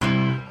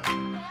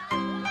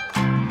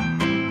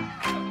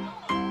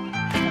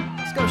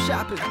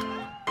shopping.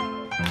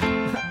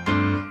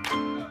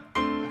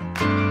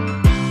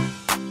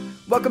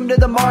 Welcome to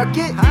the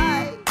market.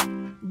 Hi.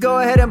 Go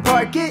ahead and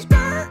park it.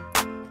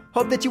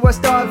 Hope that you are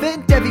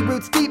starving. Devi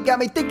roots deep got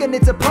me thinking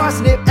it's a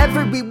parsnip.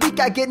 Every week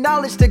I get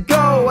knowledge to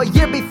go. A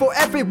year before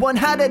everyone,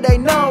 how did they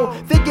know?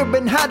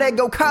 Figuring how to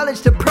go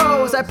college to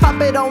pros. I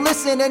pop it on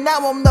listen and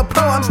now I'm the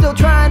pro. I'm still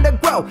trying to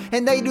grow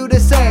and they do the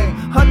same.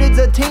 Hundreds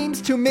of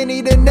teams, too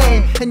many to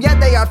name. And yet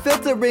they are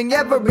filtering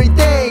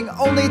everything.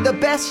 Only the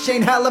best,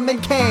 Shane Hallam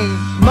Kane.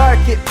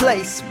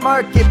 Marketplace,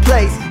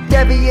 marketplace.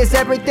 Devi is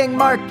everything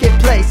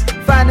marketplace.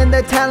 Finding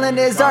the talent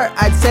is art,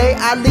 I'd say.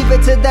 I leave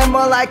it to them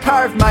while I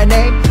carve my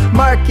name.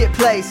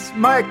 Marketplace,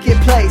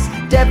 marketplace.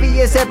 Devi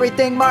is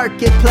everything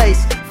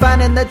marketplace.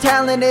 Finding the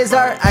talent is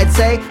art, I'd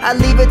say. I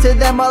leave it to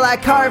them while I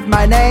carve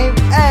my name.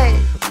 Hey.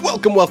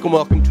 Welcome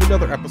to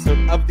another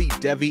episode of the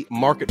Devi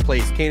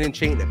Marketplace. Kane and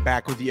Shane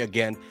back with you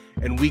again,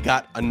 and we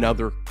got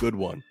another good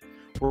one.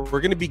 We're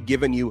going to be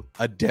giving you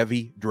a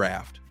Devi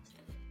draft.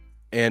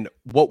 And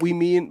what we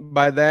mean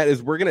by that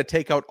is we're going to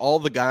take out all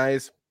the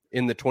guys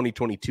in the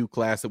 2022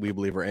 class that we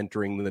believe are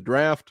entering the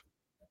draft,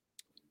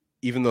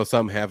 even though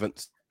some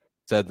haven't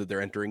said that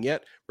they're entering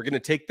yet. We're going to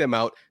take them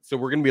out, so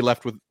we're going to be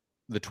left with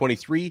the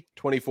 23,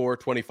 24,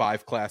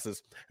 25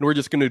 classes, and we're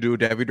just going to do a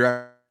Devi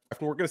draft,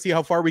 and we're going to see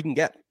how far we can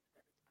get.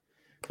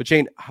 But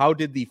Shane, how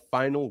did the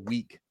final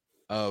week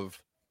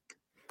of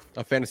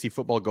fantasy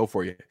football go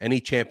for you? Any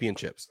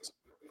championships?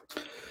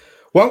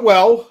 Went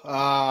well.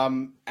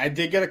 I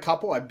did get a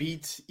couple. I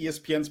beat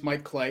ESPN's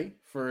Mike Clay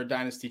for a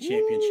Dynasty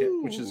Championship,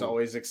 which is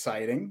always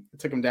exciting. I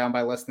took him down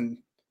by less than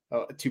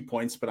 2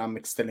 points, but I'm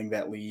extending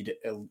that lead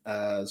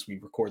as we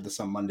record this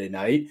on Monday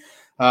night.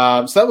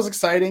 So that was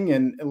exciting,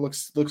 and it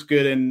looks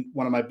good in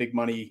one of my big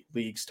money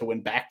leagues to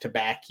win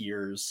back-to-back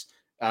years.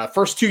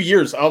 First 2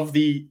 years of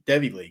the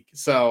Devi League.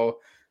 So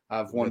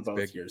I've won both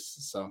big years.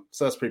 So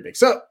that's pretty big.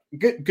 So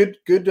good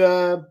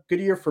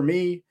year for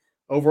me.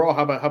 Overall,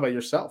 how about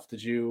yourself?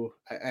 Did you?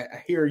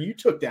 I hear you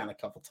took down a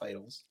couple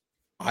titles.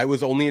 I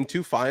was only in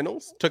 2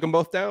 finals. Took them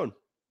both down.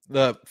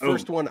 The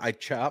first one I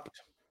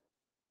chopped.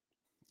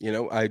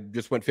 I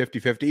just went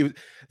 50-50.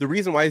 The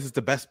reason why is it's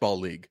the best ball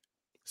league,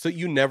 so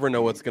you never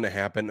know what's going to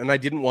happen. And I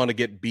didn't want to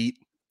get beat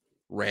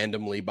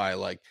randomly by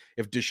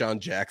if Deshaun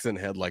Jackson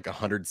had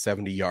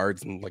 170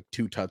 yards and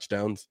 2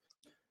 touchdowns.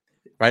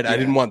 Right? Yeah. I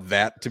didn't want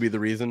that to be the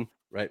reason.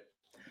 Right?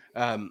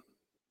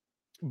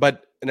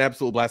 But an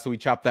absolute blast. So we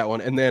chopped that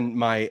one. And then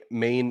my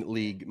main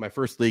league, my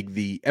first league,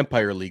 the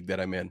Empire League that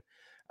I'm in,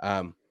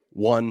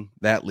 won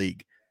that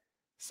league.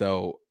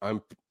 So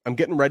I'm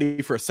getting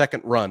ready for a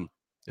second run.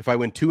 If I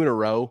win 2 in a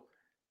row,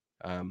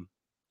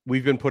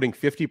 we've been putting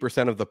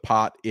 50% of the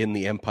pot in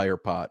the Empire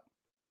pot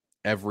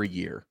every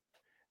year.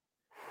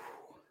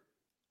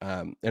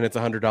 And it's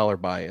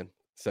 $100 buy-in.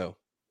 So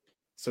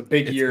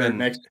big year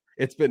next.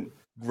 It's been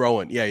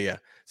growing. Yeah.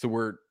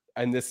 So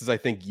this is, I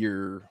think,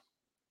 year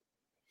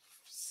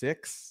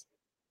 6.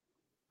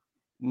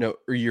 No,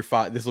 or year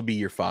 5. This will be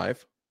year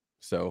 5.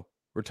 So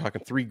we're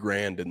talking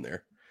 $3,000 in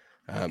there.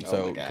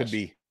 So it could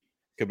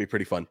be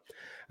pretty fun.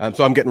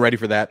 So I'm getting ready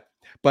for that.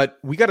 But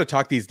we got to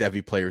talk these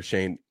Devi players,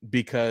 Shane,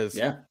 because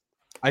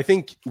I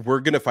think we're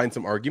going to find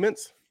some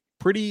arguments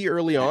pretty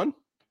early on.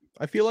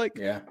 I feel like,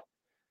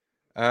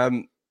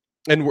 and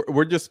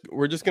we're just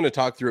going to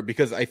talk through it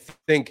because I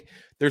think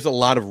there's a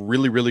lot of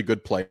really, really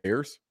good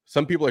players.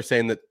 Some people are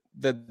saying that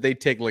they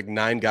take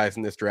 9 guys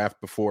in this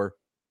draft before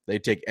they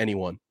take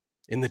anyone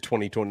in the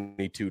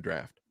 2022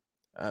 draft.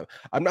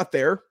 I'm not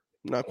there,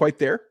 not quite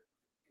there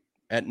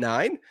at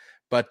 9,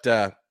 but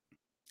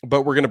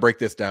we're going to break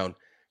this down.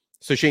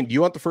 So Shane, do you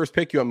want the first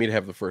pick? You want me to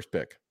have the first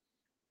pick?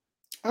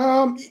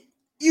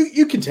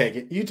 You can take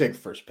it. You take the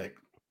first pick.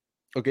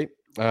 Okay.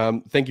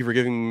 Thank you for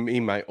giving me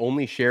my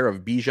only share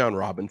of Bijan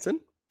Robinson.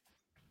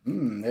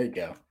 There you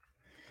go.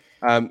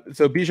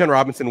 So Bijan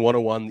Robinson,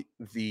 101,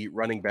 the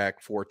running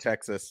back for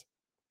Texas.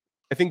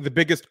 I think the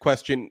biggest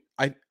question,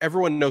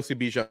 everyone knows who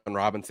Bijan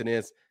Robinson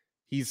is.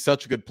 He's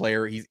such a good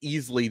player. He's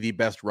easily the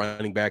best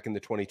running back in the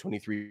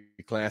 2023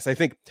 class. I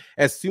think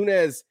as soon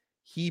as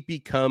he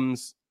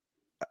becomes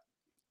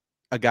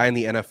a guy in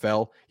the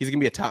NFL, he's going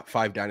to be a top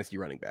 5 dynasty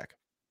running back.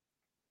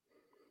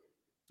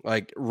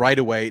 Right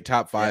away,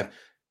 top 5. Yeah.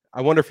 I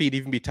wonder if he'd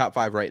even be top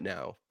 5 right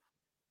now.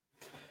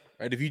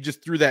 Right? If you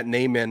just threw that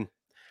name in,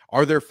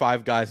 are there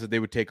 5 guys that they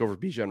would take over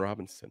Bijan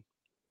Robinson?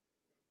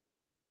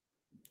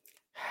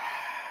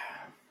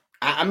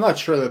 I'm not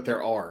sure that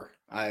there are.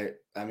 I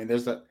mean,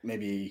 there's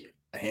maybe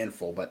a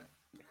handful, but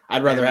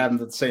I'd rather have him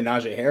than say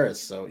Najee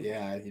Harris. So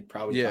yeah, he'd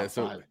probably top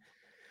 5.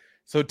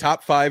 So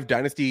top 5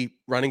 dynasty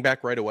running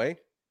back right away.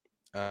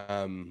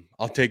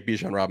 I'll take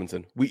Bijan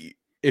Robinson.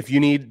 If you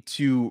need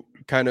to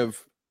kind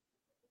of,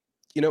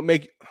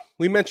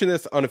 we mentioned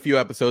this on a few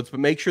episodes,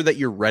 but make sure that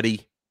you're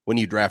ready when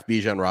you draft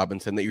Bijan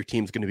Robinson, that your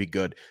team's going to be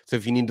good. So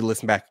if you need to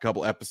listen back a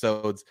couple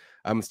episodes,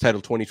 it's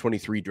titled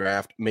 2023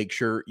 Draft. Make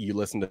sure you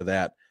listen to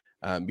that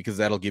because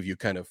that'll give you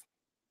kind of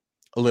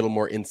a little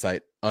more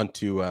insight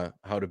onto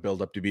how to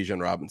build up to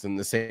Bijan Robinson.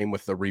 The same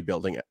with the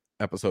rebuilding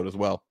episode as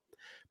well.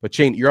 But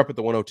Shane, you're up at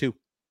the 102.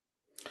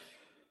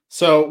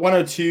 So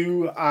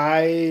 102,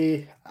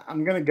 I'm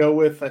going to go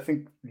with, I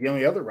think, the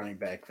only other running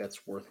back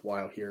that's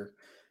worthwhile here,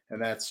 and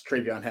that's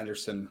TreVeyon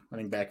Henderson,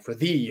 running back for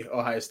the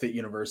Ohio State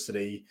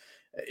University.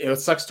 It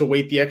sucks to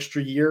wait the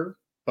extra year,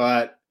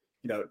 but,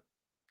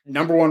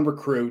 number one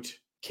recruit,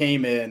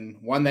 came in,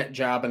 won that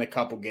job in a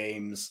couple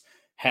games,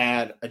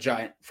 had a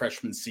giant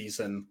freshman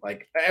season.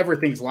 Like,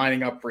 everything's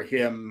lining up for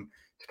him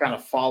to kind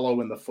of follow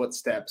in the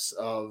footsteps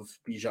of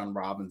Bijan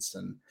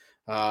Robinson.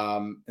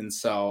 And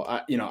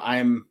so,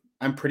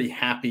 I'm pretty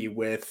happy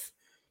with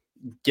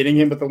getting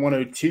him at the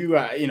 102.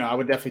 I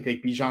would definitely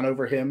take Bijan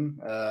over him.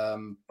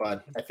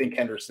 But I think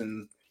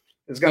Henderson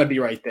is going to be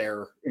right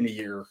there in a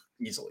year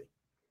easily.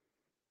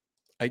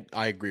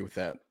 I agree with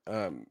that.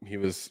 He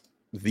was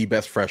the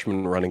best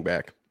freshman running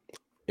back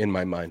in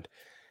my mind.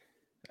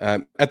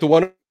 At the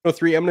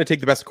 103, I'm going to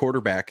take the best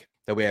quarterback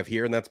that we have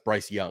here, and that's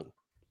Bryce Young.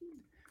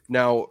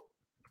 Now,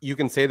 you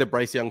can say that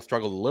Bryce Young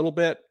struggled a little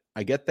bit.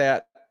 I get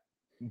that.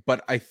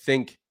 But I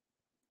think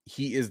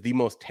he is the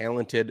most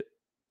talented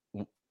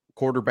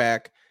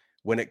quarterback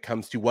when it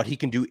comes to what he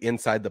can do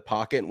inside the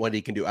pocket and what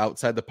he can do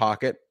outside the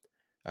pocket.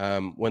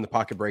 When the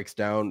pocket breaks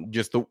down,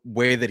 just the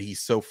way that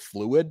he's so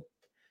fluid,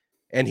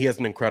 and he has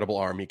an incredible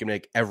arm. He can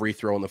make every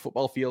throw on the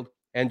football field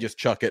and just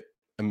chuck it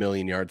a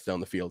million yards down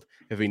the field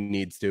if he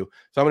needs to.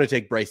 So I'm going to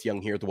take Bryce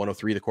Young here at the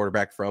 103, the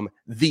quarterback from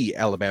the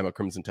Alabama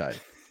Crimson Tide.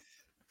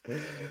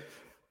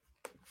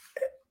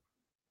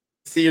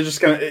 See, it's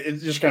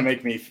just gonna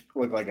make me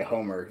look like a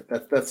homer.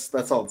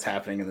 That's all that's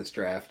happening in this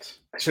draft.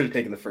 I should have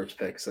taken the first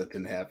pick, so it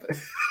didn't happen.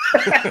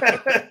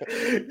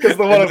 Because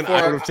the 104,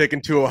 I would have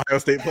taken 2 Ohio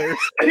State players.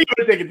 He would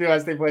have taken 2 Ohio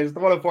State players. The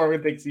 104, I'm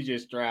gonna take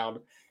CJ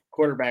Stroud,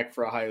 quarterback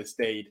for Ohio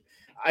State.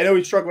 I know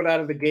he struggled out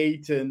of the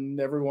gate,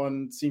 and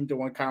everyone seemed to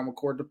want Kyle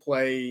McCord to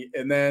play.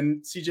 And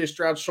then CJ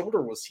Stroud's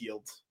shoulder was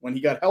healed when he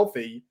got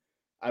healthy.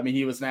 I mean,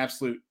 he was an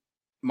absolute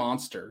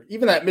monster.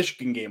 Even that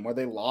Michigan game where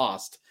they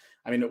lost.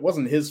 I mean, it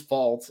wasn't his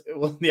fault. It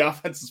wasn't the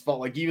offense's fault.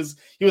 Like, he was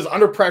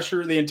under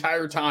pressure the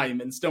entire time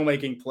and still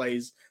making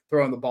plays,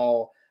 throwing the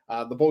ball.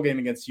 The bowl game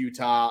against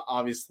Utah,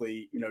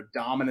 obviously,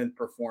 dominant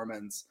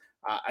performance.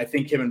 I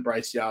think him and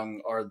Bryce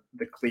Young are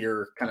the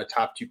clear kind of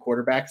top 2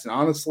 quarterbacks. And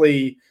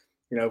honestly,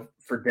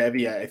 for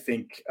Devy, I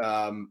think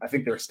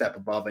they're a step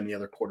above any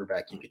other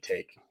quarterback you could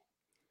take.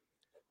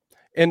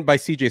 And by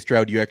CJ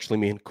Stroud, you actually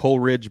mean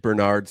Coleridge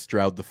Bernard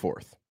Stroud IV.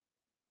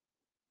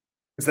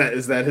 Is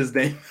that his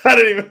name? I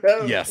don't even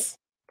know. Yes.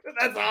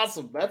 That's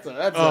awesome.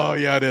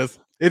 Yeah, it is.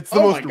 It's the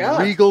most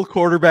regal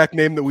quarterback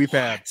name that we've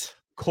had.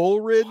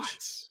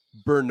 Coleridge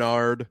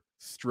Bernard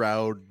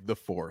Stroud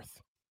IV. All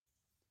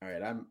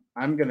right,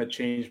 I'm gonna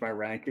change my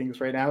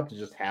rankings right now to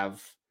just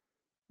have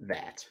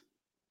that.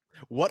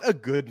 What a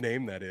good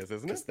name that is,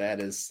 isn't it? That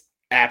is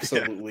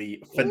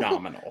absolutely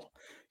phenomenal.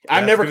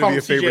 I'm never calling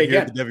him CJ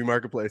again. At the Devy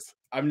Marketplace.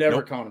 I'm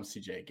never calling him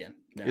CJ again.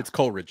 No. It's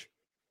Coleridge.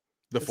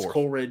 It's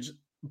Coleridge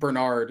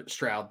Bernard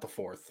Stroud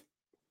IV.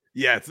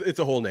 Yeah, it's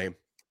a whole name.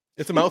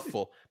 It's a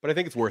mouthful, but I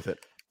think it's worth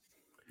it.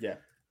 Yeah.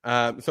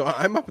 So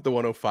I'm up at the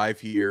 105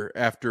 here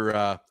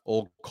after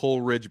old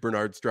Coleridge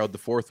Bernard Stroud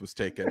IV was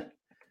taken.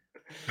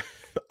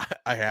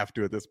 I have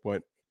to at this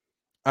point.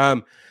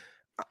 I'm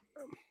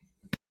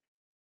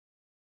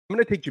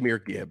going to take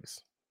Jahmyr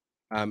Gibbs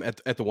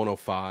at the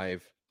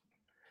 105.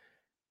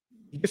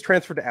 He just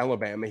transferred to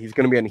Alabama. He's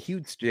going to be on a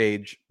huge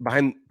stage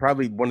behind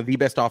probably one of the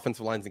best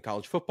offensive lines in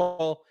college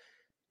football.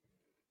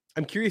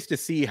 I'm curious to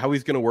see how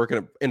he's going to work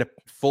in a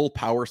full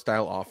power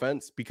style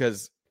offense,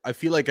 because I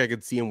feel like I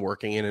could see him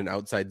working in an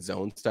outside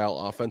zone style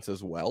offense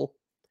as well.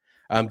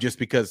 Just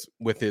because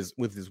with his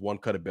one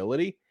cut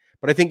ability,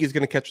 but I think he's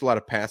going to catch a lot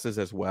of passes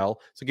as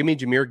well. So give me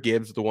Jahmyr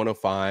Gibbs at the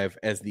 105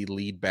 as the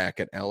lead back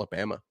at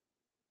Alabama.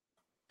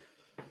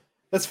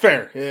 That's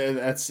fair.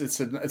 It's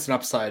an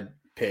upside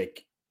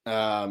pick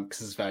because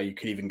his value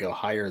could even go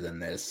higher than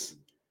this.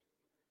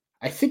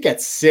 I think at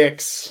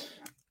 6.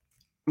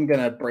 I'm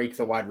going to break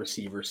the wide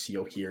receiver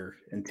seal here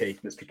and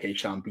take Mr.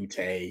 Kayshon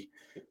Boutte,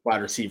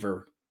 wide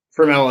receiver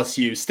from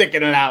LSU,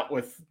 sticking it out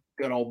with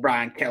good old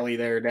Brian Kelly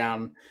there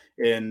down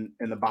in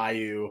the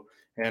Bayou.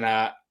 And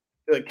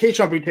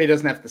Kayshon Boutte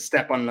doesn't have to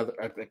step on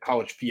a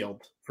college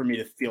field for me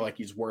to feel like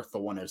he's worth the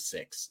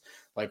 106.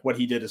 Like, what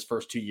he did his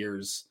first 2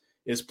 years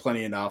is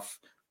plenty enough.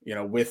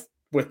 With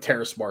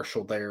Terrace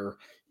Marshall there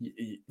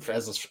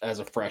as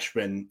a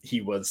freshman, he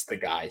was the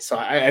guy. So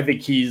I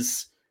think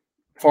he's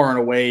far and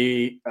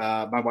away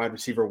my wide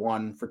receiver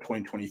 1 for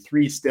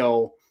 2023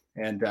 still,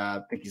 and I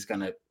think he's going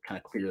to kind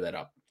of clear that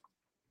up.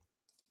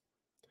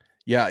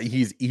 Yeah,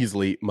 he's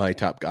easily my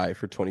top guy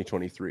for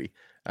 2023.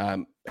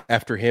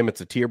 After him,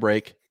 it's a tier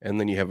break, and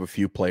then you have a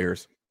few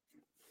players.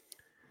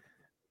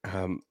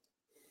 I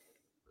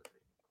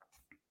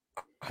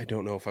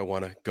don't know if I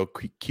want to go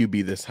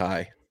QB this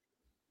high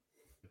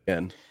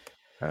again.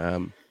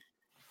 I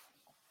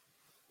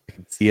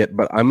can see it,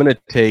 but I'm going to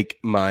take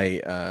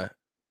my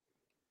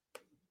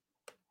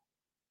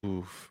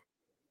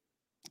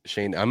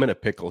Shane, I'm in a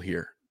pickle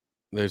here.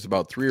 There's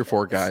about 3 or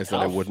 4 guys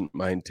that I wouldn't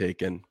mind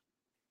taking.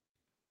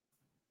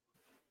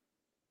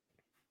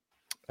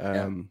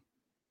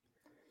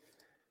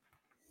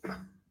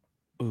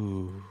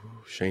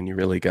 Shane, you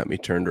really got me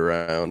turned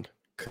around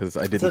because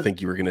I didn't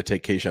think you were going to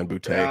take Kayshon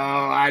Boutte.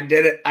 Oh, I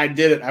did it.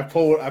 I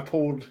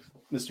pulled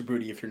Mr.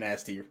 Booty, if you're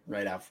nasty,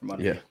 right out from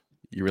under. Yeah,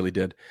 you really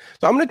did.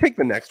 So I'm going to take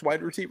the next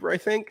wide receiver, I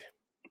think.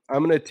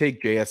 I'm going to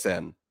take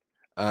JSN.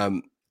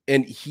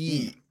 And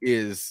he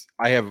is,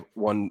 I have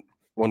one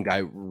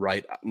guy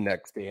right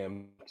next to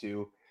him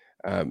too,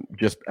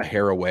 just a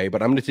hair away,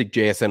 but I'm going to take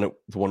JSN at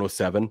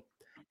 107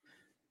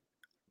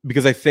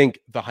 because I think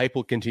the hype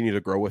will continue to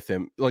grow with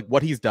him. Like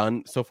what he's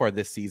done so far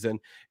this season,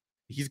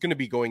 he's going to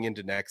be going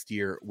into next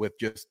year with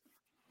just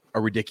a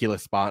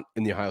ridiculous spot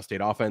in the Ohio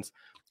State offense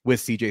with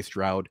CJ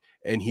Stroud.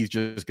 And he's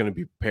just going to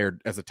be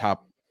prepared as a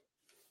top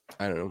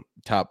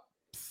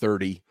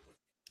 30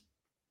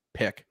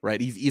 pick, right?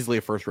 He's easily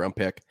a first round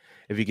pick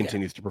if he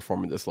continues to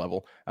perform at this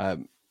level.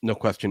 No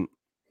question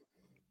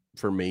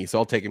for me. So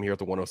I'll take him here at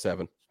the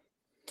 107.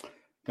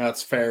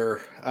 That's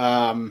fair.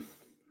 I'm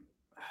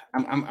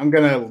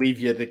going to leave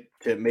you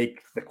to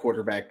make the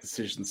quarterback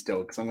decision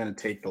still, because I'm going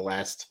to take the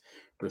last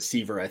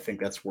receiver. I think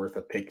that's worth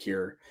a pick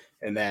here,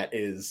 and that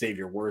is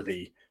Xavier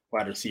Worthy,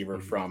 wide receiver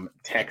from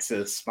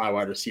Texas, my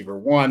wide receiver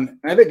 1.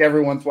 I think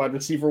everyone's wide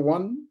receiver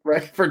 1,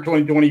 right, for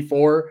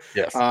 2024.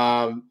 Yes.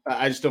 I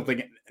just don't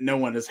think no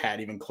one has had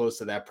even close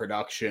to that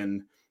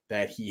production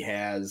that he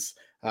has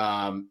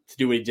to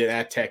do what he did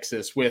at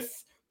Texas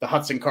with the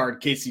Hudson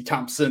Card, Casey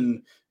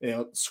Thompson,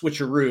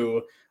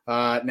 switcheroo.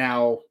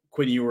 Now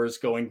Quinn Ewers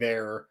going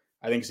there.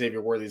 I think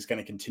Xavier Worthy is going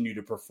to continue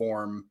to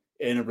perform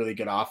in a really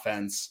good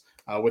offense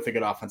with a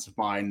good offensive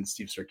mind,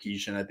 Steve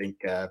Sarkisian. I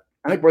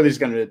think Worthy's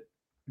going to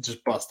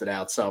just bust it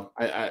out. So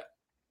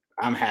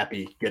I'm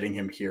happy getting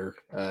him here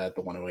at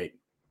the 108.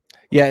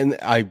 Yeah, and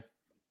I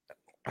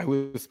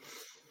was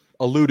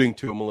alluding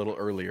to him a little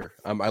earlier.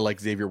 I like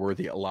Xavier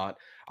Worthy a lot.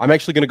 I'm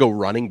actually going to go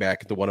running back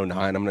at the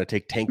 109. I'm going to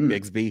take Tank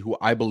Bigsby, who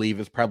I believe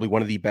is probably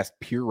one of the best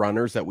pure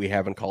runners that we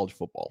have in college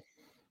football.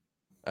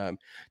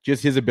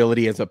 Just his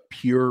ability as a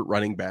pure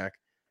running back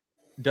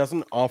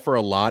doesn't offer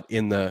a lot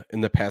in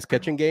the pass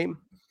catching game,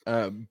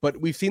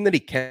 but we've seen that he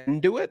can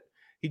do it.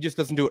 He just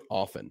doesn't do it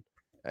often.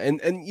 And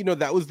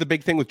that was the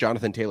big thing with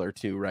Jonathan Taylor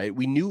too, right?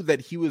 We knew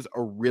that he was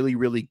a really,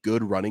 really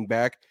good running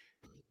back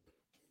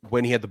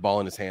when he had the ball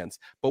in his hands.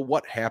 But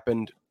what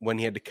happened when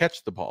he had to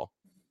catch the ball?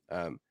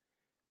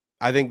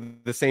 I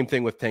think the same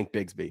thing with Tank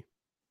Bigsby.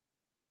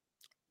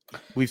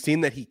 We've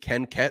seen that he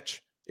can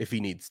catch if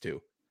he needs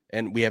to,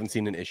 and we haven't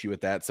seen an issue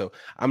with that. So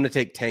I'm going to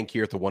take Tank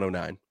here at the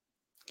 109.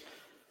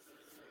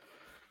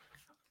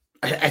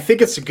 I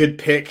think it's a good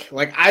pick.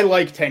 Like, I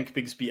like Tank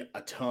Bigsby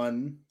a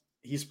ton.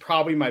 He's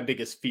probably my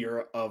biggest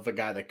fear of a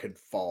guy that could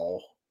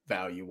fall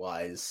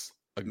value-wise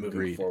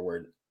moving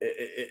forward.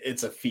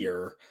 It's a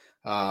fear.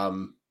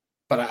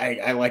 But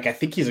I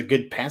think he's a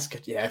good pass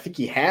catcher. Yeah, I think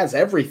he has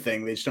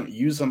everything. They just don't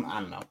use him.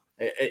 I don't know.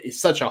 It's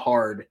such a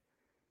hard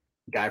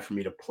guy for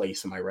me to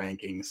place in my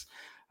rankings.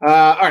 All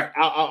right,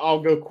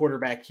 I'll go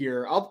quarterback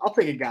here. I'll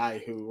take a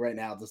guy who right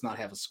now does not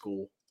have a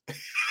school,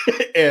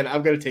 and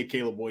I'm going to take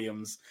Caleb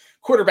Williams,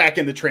 quarterback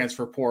in the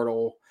transfer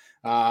portal.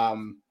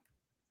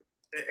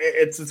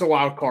 It's a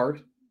wild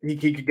card. He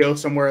could go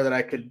somewhere that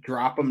I could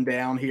drop him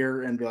down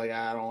here and be like,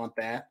 I don't want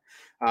that.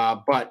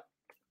 But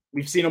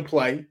we've seen him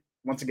play.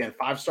 Once again,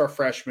 5-star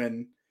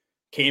freshman,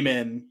 came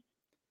in,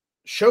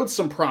 showed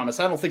some promise.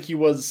 I don't think he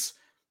was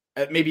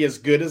maybe as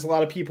good as a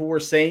lot of people were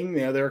saying.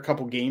 There are a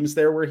couple games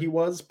there where he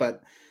was,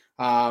 but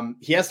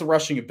he has the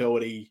rushing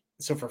ability.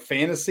 So for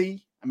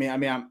fantasy,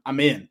 I'm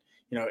in.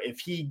 If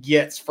he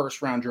gets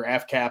first-round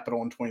draft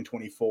capital in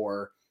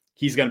 2024,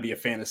 he's going to be a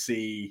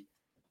fantasy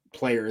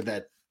player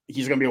that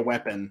he's going to be a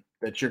weapon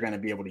that you're going to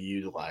be able to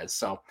utilize.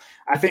 So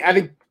I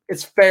think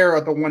it's fair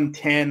at the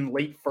 110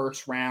 late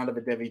first round of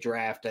a Devy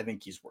draft. I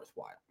think he's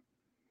worthwhile.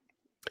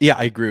 Yeah,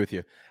 I agree with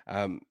you.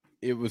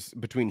 It was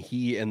between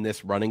he and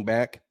this running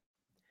back,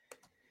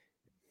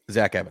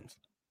 Zach Evans.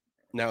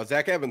 Now,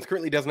 Zach Evans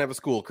currently doesn't have a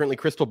school, currently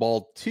crystal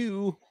ball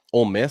to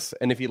Ole Miss.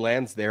 And if he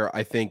lands there,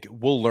 I think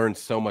we'll learn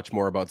so much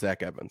more about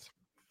Zach Evans.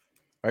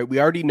 All right, we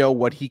already know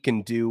what he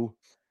can do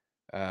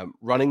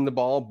running the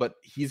ball, but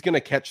he's going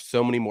to catch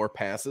so many more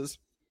passes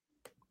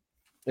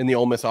in the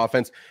Ole Miss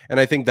offense. And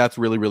I think that's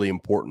really, really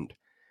important.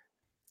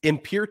 In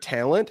pure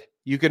talent,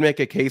 you can make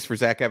a case for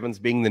Zach Evans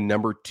being the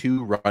number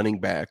 2 running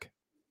back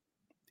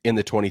in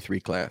the 23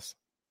 class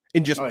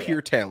in just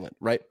pure talent,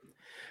 right?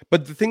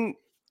 But the thing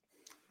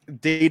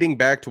dating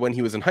back to when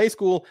he was in high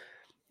school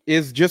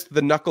is just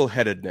the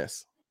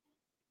knuckleheadedness,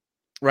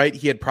 right?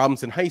 He had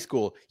problems in high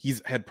school.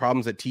 He's had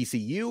problems at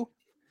TCU,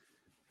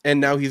 and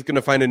now he's going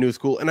to find a new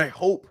school. And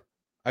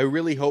I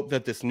really hope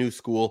that this new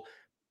school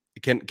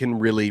can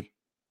really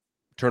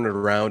turn it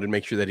around and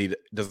make sure that he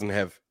doesn't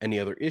have any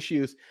other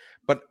issues.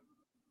 But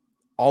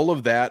all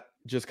of that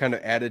just kind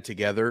of added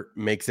together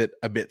makes it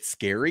a bit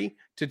scary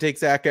to take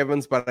Zach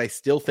Evans, but I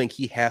still think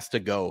he has to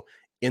go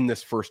in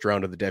this first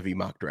round of the Devy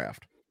mock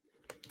draft.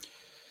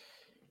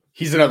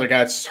 He's another guy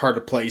that's hard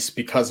to place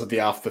because of the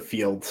off the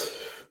field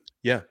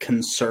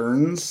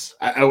concerns.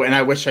 And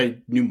I wish I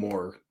knew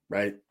more,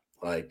 right?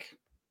 Like,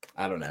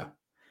 I don't know.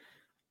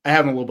 I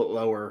have him a little bit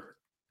lower,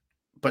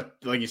 but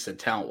like you said,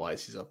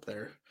 talent-wise, he's up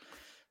there.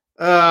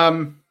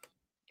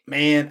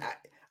 Man,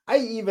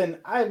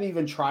 I've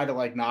even tried to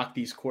like knock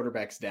these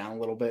quarterbacks down a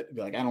little bit.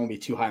 Be like, I don't want to be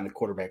too high on the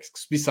quarterbacks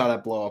because we saw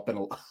that blow up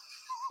in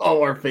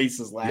all our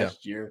faces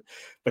last year.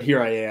 But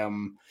here I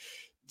am,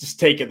 just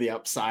taking the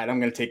upside. I'm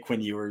going to take Quinn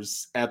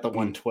Ewers at the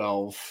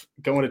 112,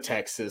 going to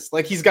Texas.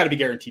 Like, he's got to be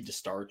guaranteed to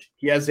start.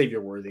 He has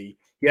Xavier Worthy.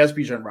 He has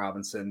Bijan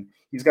Robinson.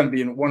 He's going to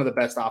be in one of the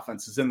best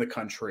offenses in the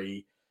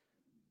country.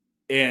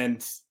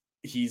 And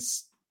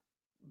he's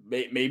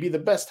maybe the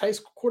best high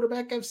school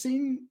quarterback I've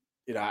seen.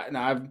 You know, and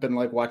I've been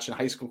like watching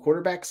high school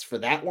quarterbacks for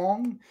that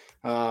long.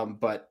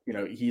 But, you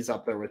know, he's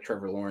up there with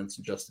Trevor Lawrence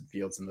and Justin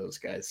Fields and those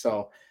guys.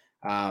 So,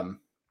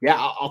 yeah,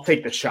 I'll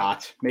take the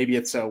shot. Maybe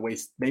it's a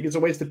waste. Maybe it's a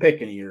waste to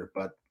pick in a year,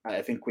 but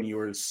I think Quinn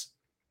Ewers,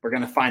 we're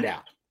going to find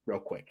out real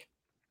quick.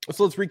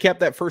 So let's recap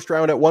that first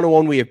round. At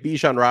 101, we have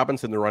Bijan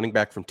Robinson, the running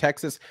back from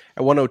Texas.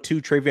 At 102,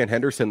 TreVeyon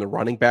Henderson, the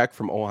running back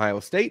from Ohio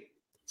State.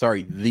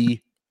 Sorry, the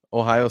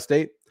Ohio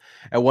State.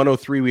 At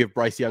 103, we have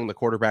Bryce Young, the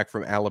quarterback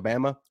from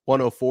Alabama.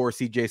 104,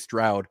 CJ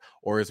Stroud,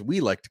 or as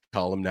we like to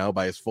call him now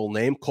by his full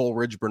name,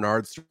 Coleridge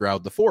Bernard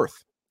Stroud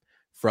IV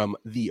from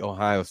the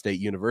Ohio State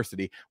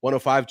University.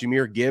 105,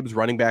 Jahmyr Gibbs,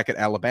 running back at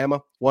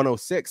Alabama.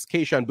 106,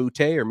 Kayshon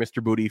Boutte, or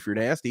Mr. Booty if you're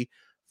nasty,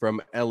 from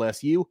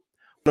LSU.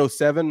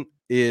 107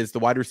 is the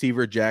wide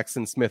receiver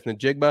Jackson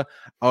Smith-Njigba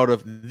out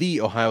of the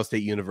Ohio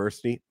State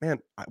University. Man,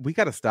 we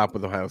got to stop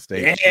with Ohio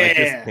State. Yeah. I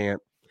just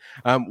can't.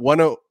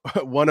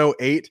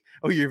 108.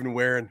 Oh, you're even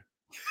wearing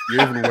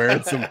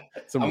some.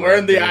 I'm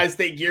wearing the Ohio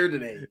State gear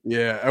today.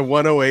 Yeah. At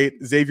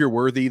 108, Xavier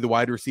Worthy, the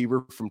wide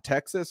receiver from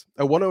Texas.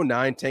 At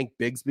 109, Tank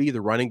Bigsby,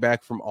 the running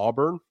back from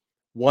Auburn.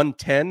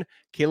 110,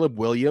 Caleb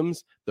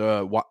Williams,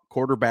 the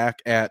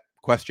quarterback at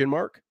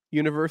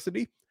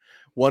University.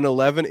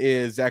 111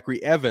 is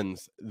Zachary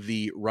Evans,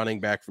 the running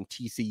back from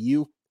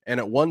TCU. And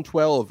at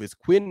 112 is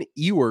Quinn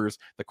Ewers,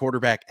 the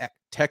quarterback at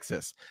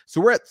Texas.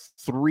 So we're at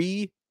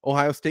three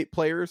Ohio State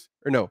players,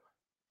 or no,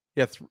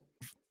 yeah,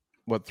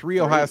 three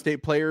Ohio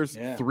State players,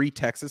 three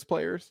Texas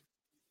players.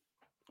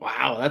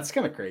 Wow, that's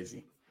kind of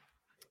crazy.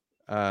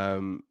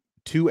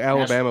 Two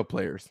Alabama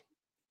players.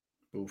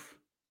 Oof.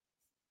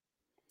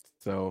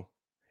 So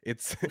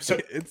it's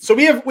so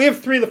we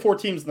have three of the four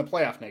teams in the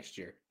playoff next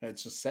year.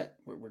 It's just set.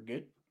 We're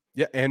good.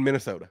 Yeah, and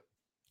Minnesota.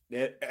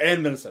 Yeah,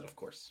 and Minnesota, of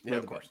course. Yeah,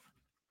 of course.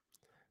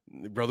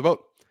 Row the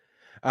boat.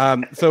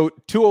 So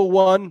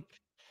 201,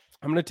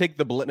 I'm going to take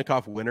the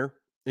Biletnikoff winner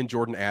in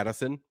Jordan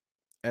Addison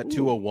at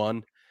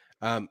 201.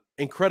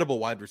 Incredible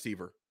wide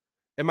receiver.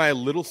 Am I a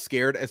little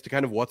scared as to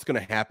kind of what's going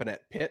to happen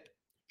at Pitt?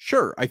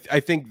 Sure. I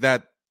think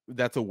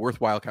that's a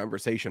worthwhile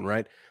conversation,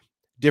 right?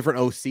 Different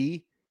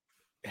OC.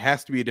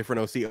 Has to be a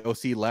different OC.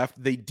 OC left.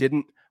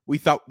 We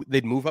thought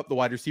they'd move up the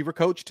wide receiver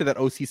coach to that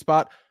OC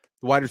spot.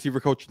 The wide receiver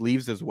coach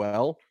leaves as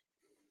well.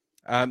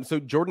 So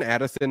Jordan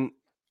Addison,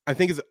 I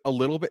think, is a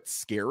little bit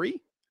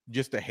scary,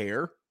 just a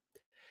hair.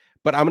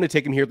 But I'm going to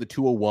take him here at the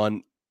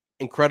 201.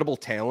 Incredible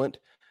talent.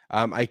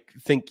 I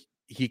think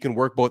he can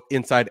work both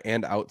inside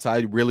and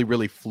outside. Really,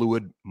 really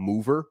fluid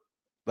mover.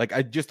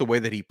 Just the way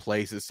that he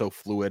plays is so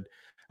fluid.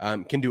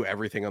 Can do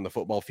everything on the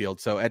football field.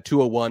 So at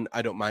 201,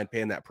 I don't mind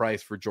paying that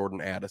price for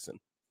Jordan Addison.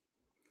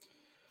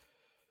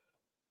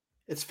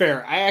 It's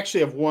fair. I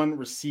actually have one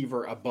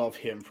receiver above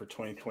him for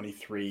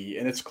 2023,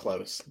 and it's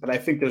close. But I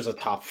think there's a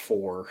top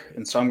four,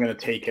 and so I'm going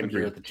to take him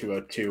here at the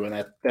 202,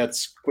 and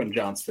that's Quentin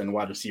Johnston,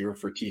 wide receiver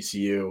for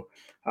TCU.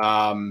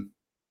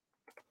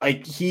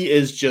 He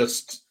is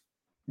just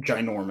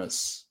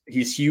ginormous.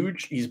 He's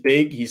huge. He's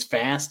big. He's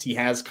fast. He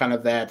has kind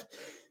of that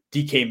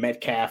DK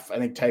Metcalf, I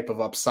think, type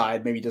of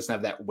upside. Maybe he doesn't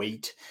have that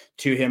weight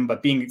to him,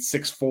 but being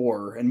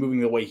 6'4" and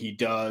moving the way he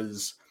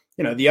does,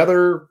 the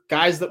other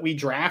guys that we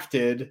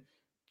drafted,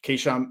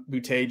 Kayshon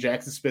Boutte,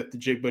 Jackson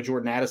Smith-Njigba,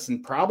 Jordan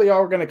Addison, probably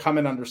all going to come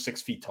in under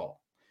 6 feet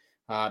tall,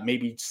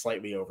 maybe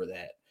slightly over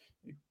that.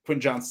 Quentin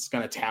Johnston's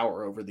going to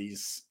tower over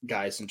these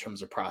guys in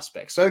terms of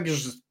prospects. So I think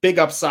there's just big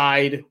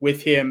upside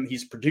with him.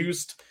 He's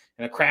produced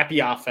in a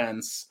crappy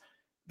offense.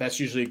 That's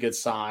usually a good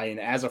sign.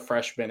 As a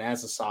freshman,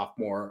 as a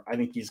sophomore, I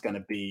think he's going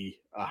to be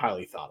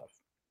highly thought of.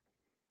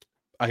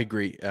 I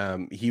agree.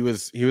 He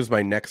was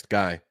my next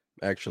guy,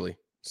 actually.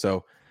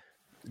 So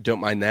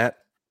don't mind that.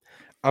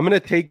 I'm going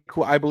to take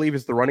who I believe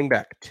is the running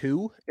back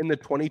 2 in the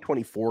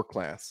 2024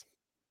 class.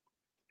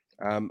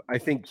 I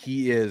think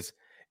he is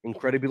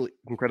incredibly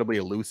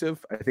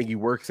elusive. I think he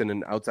works in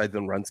an outside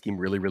zone run scheme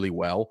really, really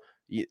well.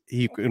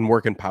 He can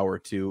work in power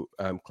too.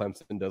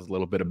 Clemson does a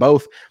little bit of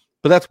both,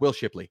 but that's Will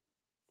Shipley.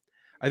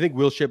 I think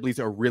Will Shipley's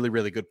a really,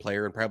 really good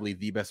player and probably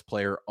the best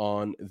player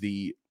on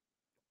the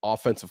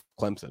offense of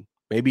Clemson.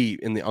 Maybe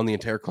on the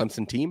entire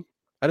Clemson team.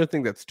 I don't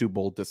think that's too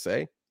bold to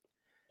say.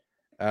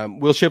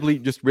 Will Shipley,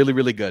 just really,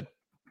 really good.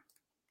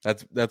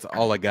 That's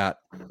all I got.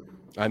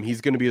 He's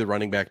going to be the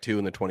running back 2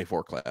 in the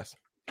 24 class.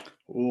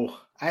 Ooh,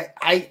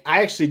 I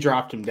actually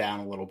dropped him down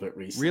a little bit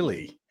recently.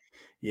 Really?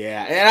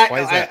 Yeah,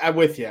 and I'm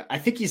with you. I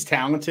think he's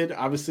talented.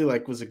 Obviously,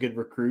 was a good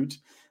recruit.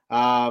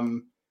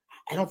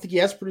 I don't think he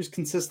has produced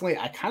consistently.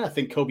 I kind of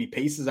think Kobe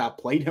Pace has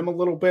outplayed him a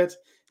little bit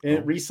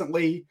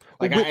recently.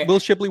 Like Will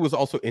Shipley was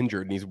also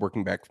injured, and he's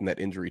working back from that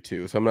injury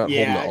too. So I'm not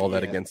holding all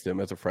that against him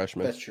as a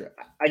freshman. That's true.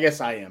 I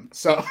guess I am.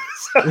 So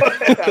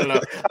I don't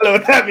know. I don't know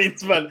what that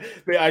means, but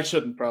I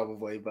shouldn't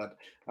probably. But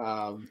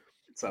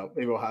so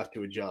maybe we'll have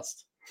to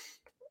adjust.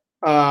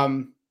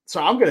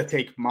 So I'm going to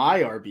take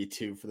my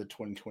RB2 for the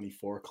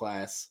 2024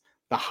 class.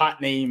 The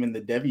hot name in the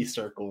Devy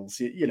circles.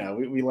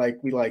 We like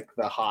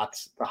the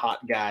hot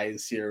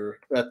guys here.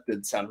 That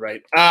didn't sound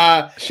right.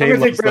 Shane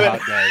loves the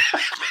hot guys.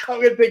 I'm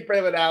going to take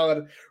Braylon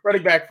Allen,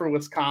 running back for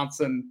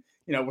Wisconsin.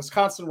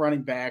 Wisconsin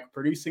running back,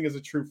 producing as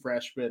a true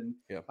freshman.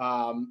 Yeah.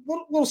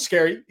 Little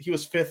scary. He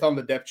was 5th on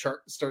the depth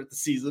chart to start the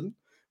season,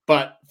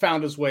 but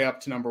found his way up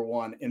to number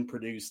 1 and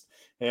produced.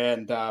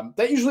 And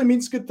that usually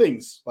means good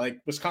things. Like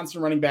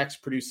Wisconsin running backs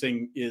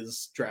producing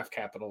is draft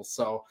capital.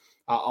 So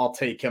I'll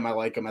take him. I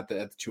like him at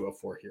the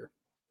 204 here.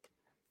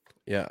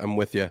 Yeah, I'm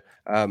with you.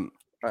 I'm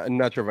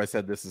not sure if I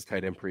said this is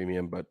tight end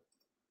premium, but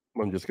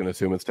I'm just going to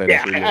assume it's tight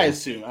end premium.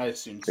 I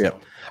assume so. Yeah.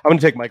 I'm going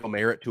to take Michael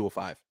Mayer at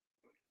 205.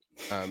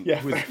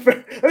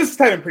 This is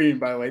tight end premium,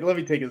 by the way. Let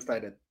me take his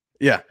tight end.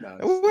 Yeah.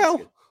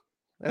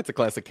 That's a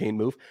classic Kane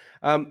move.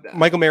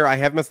 Michael Mayer, I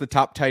have him as the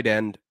top tight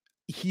end.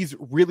 He's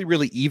really,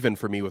 really even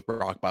for me with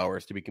Brock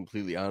Bowers, to be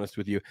completely honest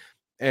with you.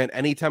 And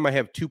anytime I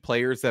have 2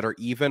 players that are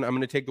even, I'm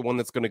going to take the one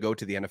that's going to go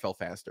to the NFL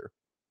faster.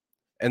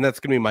 And that's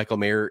going to be Michael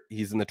Mayer.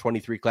 He's in the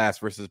 23 class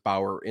versus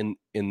Bauer in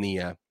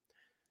the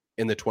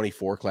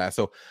 24 class.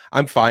 So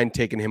I'm fine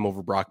taking him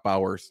over Brock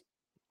Bowers.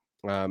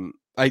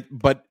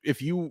 But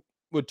if you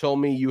would tell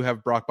me you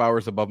have Brock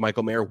Bowers above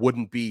Michael Mayer,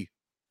 wouldn't be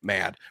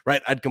mad,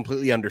 right? I'd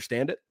completely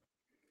understand it.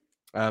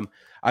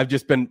 I've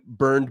just been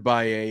burned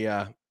by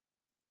a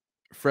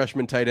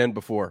freshman tight end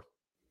before,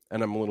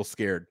 and I'm a little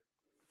scared.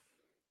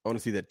 I want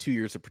to see that 2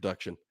 years of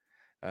production.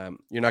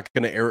 You're not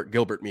going to Eric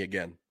Gilbert me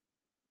again.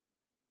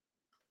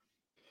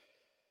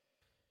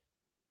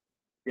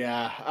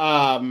 Yeah.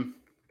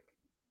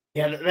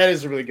 That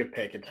is a really good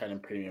pick at tight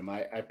end premium.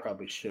 I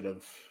probably should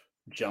have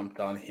jumped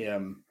on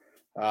him.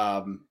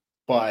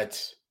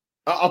 But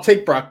I'll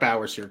take Brock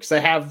Bowers here because I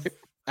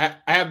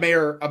have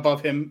Mayer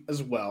above him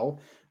as well,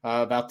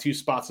 about 2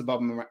 spots above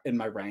him in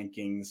my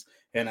rankings.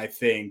 And I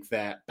think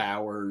that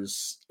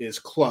Bowers is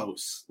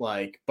close,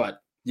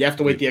 but you have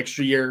to wait the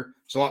extra year.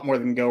 There's a lot more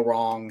that can go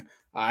wrong.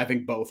 I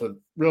think both are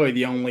really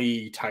the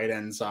only tight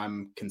ends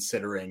I'm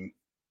considering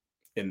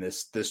in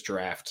this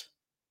draft.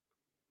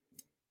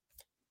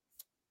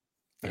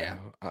 Yeah.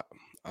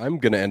 I'm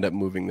going to end up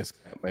moving this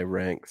at my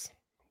ranks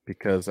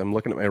because I'm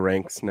looking at my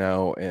ranks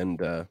now,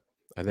 and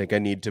I think I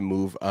need to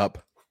move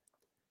up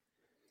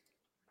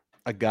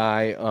a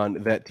guy on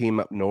that team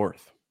up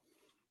north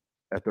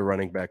at the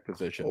running back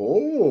position.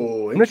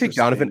 Oh, I'm going to take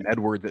Donovan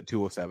Edwards at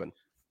 207.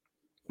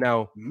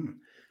 Now,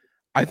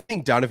 I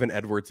think Donovan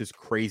Edwards is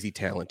crazy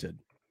talented,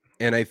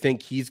 and I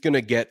think he's going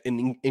to get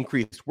an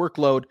increased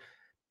workload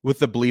with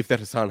the belief that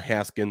Hassan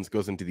Haskins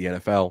goes into the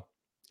NFL.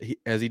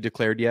 Has he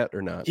declared yet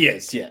or not? He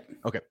is, yeah.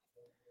 Okay.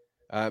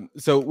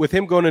 So with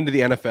him going into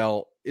the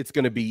NFL, it's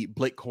going to be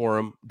Blake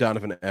Corum,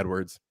 Donovan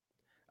Edwards.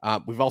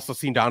 We've also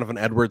seen Donovan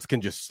Edwards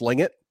can just sling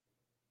it.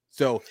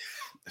 So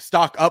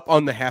stock up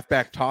on the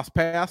halfback toss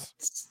pass.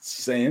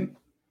 Same.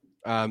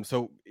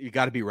 So you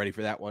got to be ready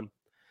for that one.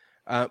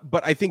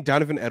 But I think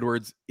Donovan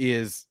Edwards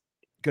is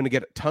going to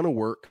get a ton of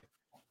work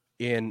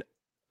in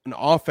an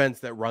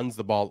offense that runs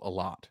the ball a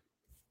lot.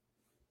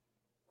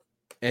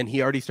 And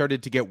he already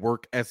started to get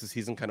work as the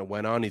season kind of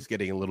went on. He's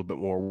getting a little bit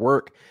more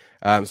work.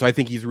 So I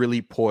think he's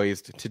really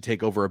poised to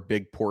take over a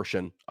big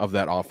portion of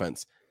that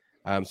offense.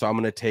 So I'm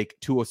going to take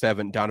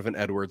 207, Donovan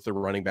Edwards, the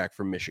running back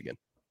from Michigan.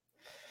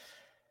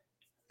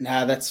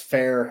 Nah, that's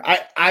fair.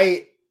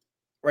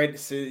 Right.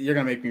 So you're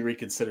going to make me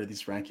reconsider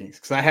these rankings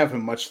because I have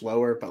him much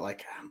lower,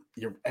 but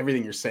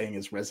everything you're saying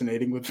is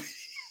resonating with me.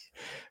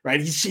 Right.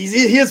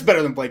 He is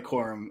better than Blake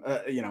Corum.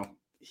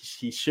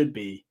 He should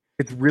be.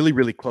 It's really,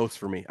 really close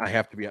for me. I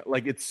have to be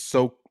it's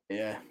so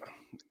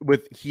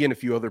with he and a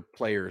few other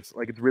players.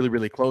 It's really,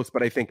 really close.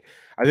 But I think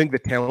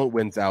the talent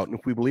wins out. And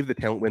if we believe the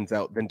talent wins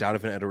out, then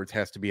Donovan Edwards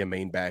has to be a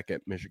main back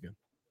at Michigan.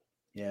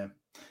 Yeah.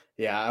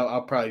 Yeah.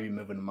 I'll probably be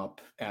moving him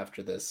up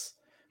after this.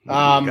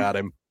 Got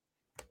him.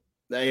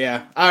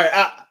 Yeah. All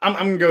right. I'm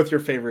going to go with your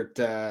favorite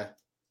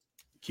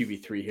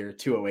QB3 here,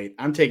 208.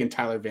 I'm taking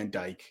Tyler Van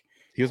Dyke.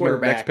 He was my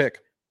next pick.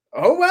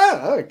 Oh, wow.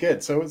 Oh,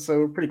 good. So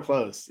we're pretty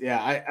close.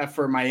 Yeah. I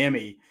for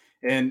Miami.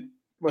 And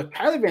look,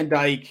 Tyler Van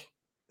Dyke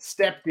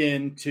stepped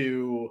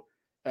into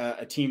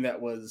a team that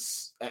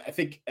was, I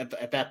think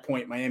at that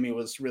point, Miami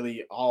was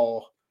really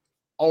all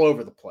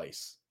over the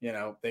place.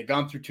 They'd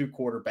gone through 2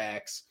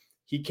 quarterbacks.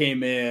 He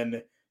came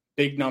in,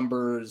 big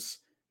numbers,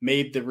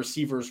 made the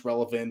receivers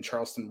relevant.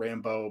 Charleston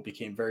Rambo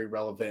became very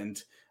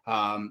relevant.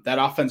 That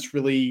offense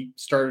really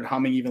started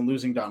humming, even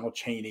losing Donald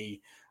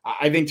Chaney.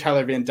 I think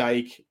Tyler Van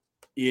Dyke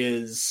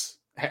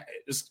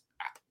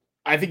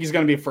I think he's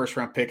going to be a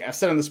first-round pick. I've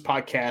said on this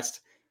podcast,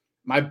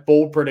 my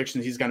bold prediction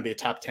is he's going to be a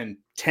top 10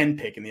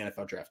 pick in the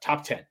NFL draft.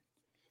 Top 10.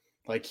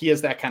 He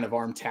has that kind of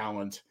arm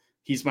talent.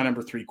 He's my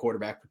number 3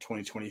 quarterback for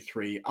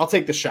 2023. I'll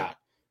take the shot.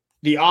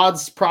 the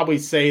odds probably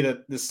say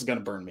that this is going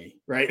to burn me,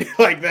 right?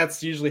 Like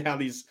that's usually how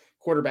these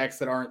quarterbacks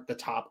that aren't the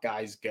top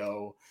guys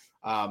go.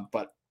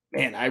 But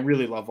man, I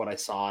really love what I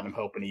saw, and I'm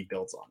hoping he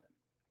builds on it.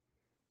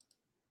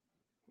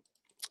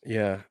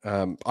 Yeah,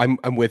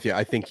 I'm with you.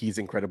 I think he's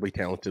an incredibly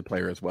talented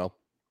player as well.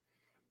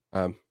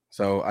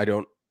 So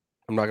I'm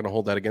not going to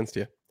hold that against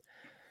you.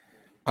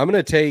 I'm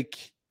going to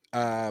take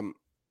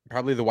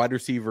probably the wide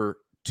receiver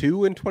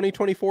 2 in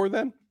 2024.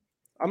 Then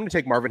I'm going to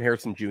take Marvin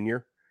Harrison Jr.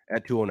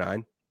 at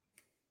 209.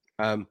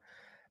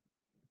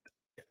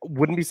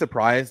 Wouldn't be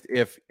surprised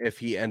if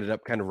he ended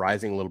up kind of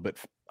rising a little bit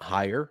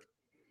higher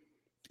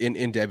in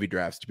Devy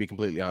drafts, to be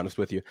completely honest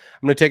with you.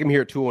 I'm going to take him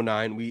here at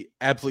 209. We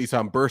absolutely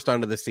saw him burst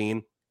onto the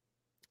scene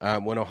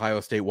when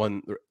Ohio State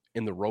won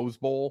in the Rose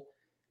Bowl.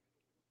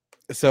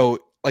 So,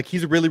 like,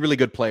 he's a really, really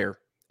good player.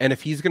 And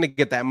if he's going to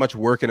get that much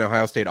work in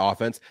Ohio State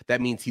offense,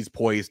 that means he's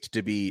poised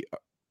to be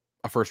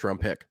a first-round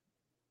pick,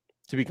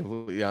 to be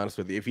completely honest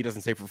with you. If he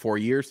doesn't stay for 4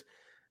 years,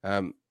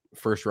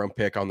 first-round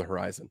pick on the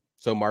horizon.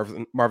 So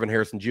Marvin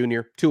Harrison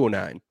Jr.,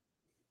 209.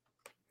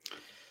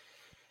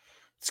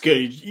 It's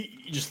good.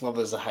 You just love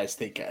those high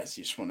state guys.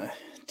 You just want to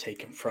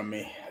take them from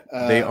me.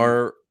 They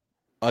are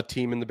a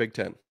team in the Big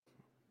Ten.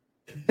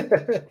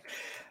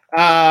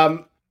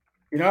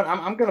 You know what?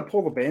 I'm going to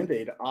pull the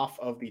Band-Aid off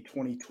of the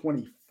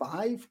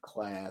 2025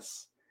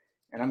 class,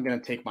 and I'm going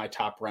to take my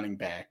top running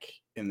back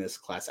in this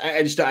class.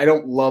 I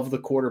don't love the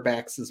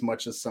quarterbacks as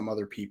much as some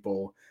other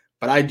people,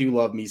 but I do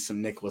love me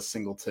some Nicholas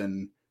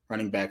Singleton,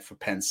 running back for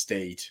Penn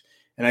State.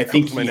 And I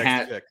think he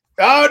had pick.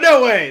 Oh,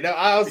 no way. No,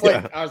 I was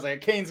like,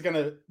 Kane's going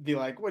to be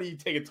like, what are you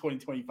taking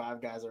 2025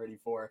 guys already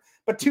for?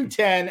 But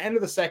 210, end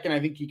of the second, I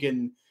think you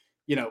can,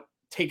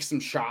 take some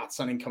shots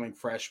on incoming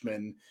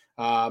freshmen.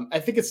 I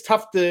think it's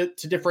tough to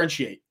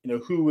differentiate,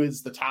 who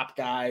is the top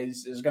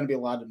guys. There's going to be a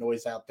lot of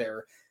noise out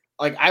there.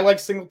 Like, I like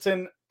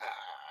Singleton.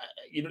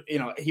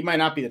 He might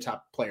not be the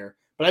top player,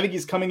 but I think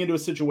he's coming into a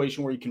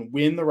situation where he can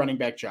win the running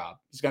back job.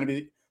 He's going to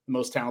be the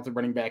most talented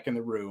running back in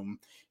the room.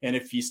 And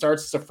if he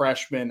starts as a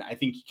freshman, I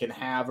think he can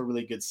have a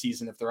really good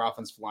season if their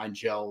offensive line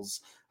gels.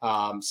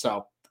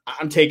 So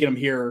I'm taking him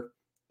here.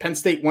 Penn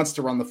State wants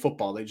to run the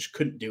football. They just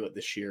couldn't do it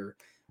this year.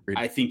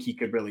 I think he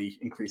could really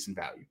increase in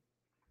value.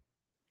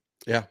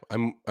 Yeah,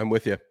 I'm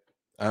with you.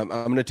 I'm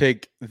going to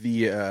take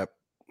the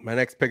my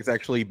next pick is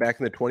actually back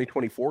in the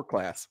 2024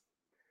 class.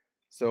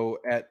 So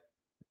at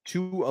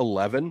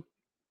 211,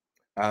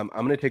 I'm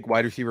going to take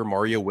wide receiver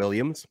Mario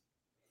Williams,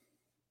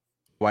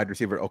 wide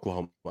receiver at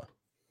Oklahoma.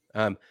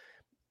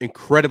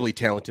 Incredibly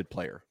talented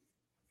player.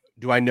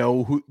 Do I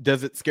know who?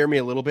 Does it scare me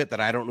a little bit that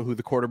I don't know who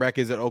the quarterback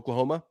is at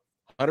Oklahoma?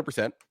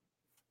 100%.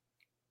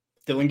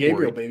 Dillon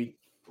Gabriel, baby.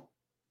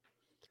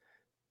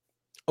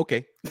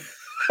 Okay.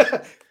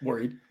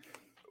 Worried.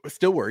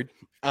 Still worried.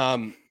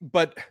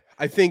 But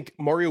I think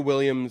Mario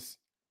Williams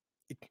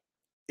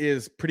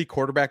is pretty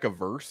quarterback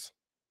averse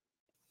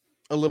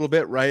a little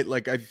bit, right?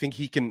 Like, I think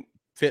he can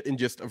fit in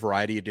just a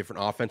variety of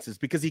different offenses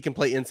because he can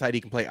play inside,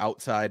 he can play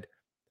outside.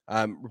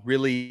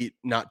 Really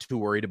not too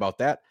worried about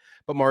that.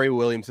 But Mario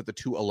Williams at the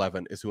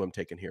 211 is who I'm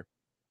taking here.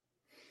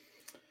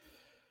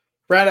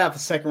 Right out the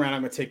second round,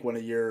 I'm going to take one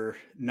of your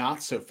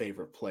not so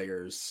favorite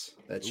players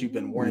that you've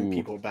been warning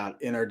people about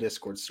in our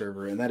Discord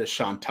server, and that is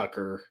Sean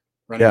Tucker,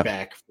 running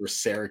back for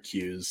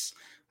Syracuse.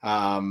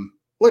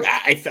 Look,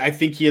 I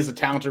think he is a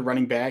talented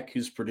running back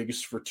who's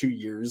produced for 2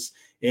 years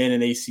in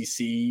an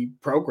ACC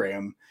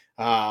program.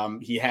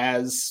 He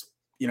has,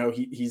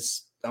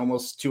 he's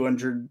almost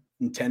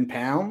 210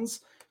 pounds.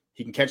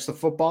 He can catch the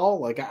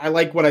football. Like, I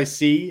like what I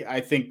see.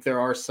 I think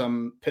there are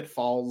some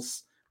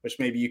pitfalls which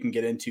maybe you can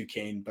get into,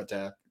 Kane, but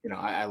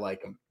I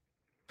like him.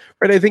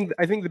 Right. I think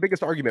the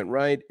biggest argument,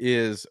 right,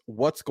 is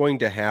what's going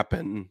to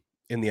happen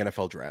in the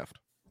NFL draft,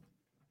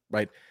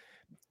 right?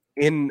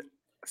 In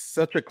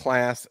such a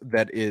class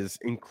that is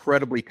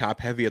incredibly top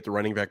heavy at the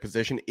running back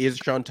position, is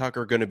Sean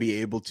Tucker going to be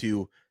able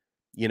to,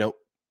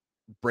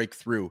 break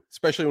through,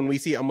 especially when we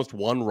see almost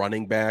one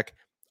running back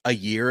a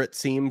year, it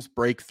seems,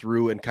 break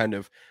through and kind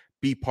of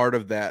be part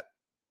of that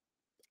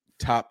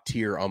top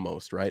tier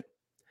almost, right?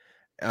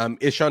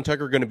 Is Sean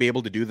Tucker going to be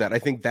able to do that? I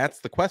think that's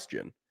the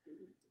question.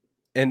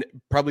 And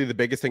probably the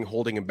biggest thing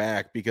holding him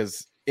back,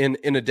 because in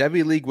a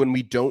Devy league, when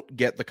we don't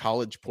get the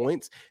college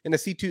points, in a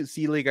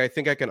C2C league, I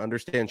think I can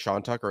understand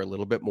Sean Tucker a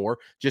little bit more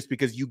just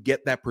because you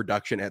get that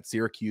production at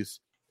Syracuse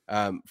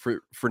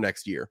for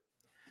next year.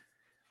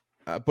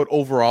 But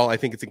overall, I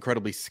think it's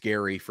incredibly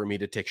scary for me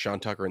to take Sean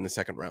Tucker in the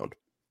second round.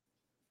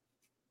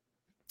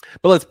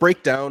 But let's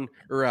break down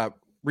or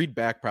read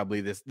back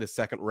probably this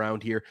second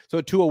round here. So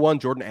at 201,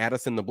 Jordan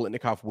Addison, the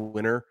Blitnikoff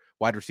winner,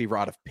 wide receiver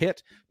out of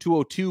Pitt.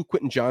 202,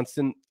 Quentin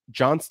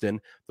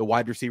Johnston, the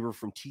wide receiver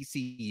from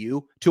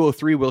TCU.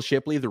 203, Will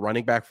Shipley, the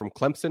running back from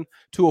Clemson.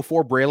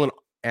 204, Braylon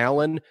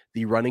Allen,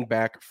 the running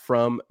back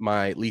from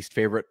my least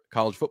favorite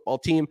college football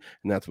team,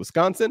 and that's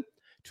Wisconsin.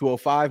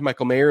 205,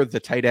 Michael Mayer, the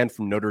tight end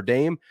from Notre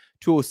Dame.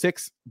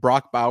 206,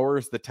 Brock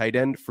Bowers, the tight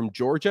end from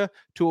Georgia.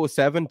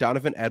 207,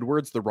 Donovan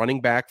Edwards, the running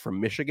back from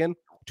Michigan.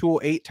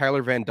 208,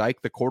 Tyler Van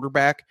Dyke, the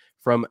quarterback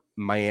from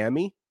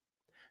Miami.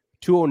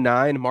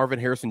 209, Marvin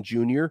Harrison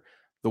Jr.,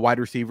 the wide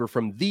receiver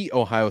from The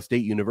Ohio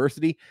State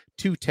University.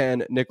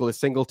 210, Nicholas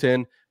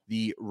Singleton,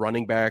 the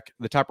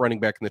top running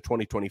back in the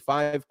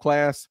 2025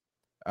 class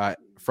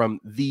from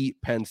the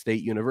Penn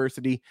State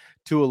University.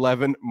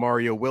 211,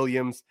 Mario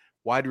Williams,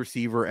 wide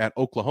receiver at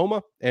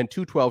Oklahoma. And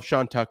 212,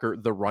 Sean Tucker,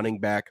 the running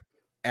back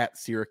at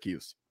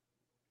Syracuse.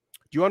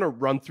 Do you want to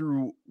run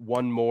through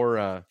one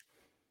more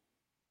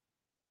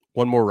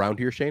round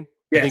here, Shane?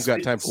 Yeah, I think we've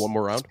got time for one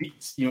more round.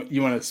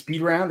 You want a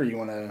speed round, or you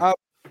want to?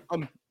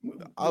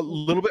 A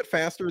little bit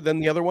faster than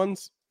the other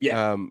ones.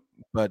 Yeah.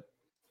 But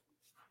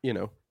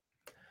I'm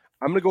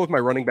going to go with my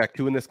running back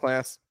 2 in this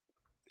class,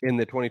 in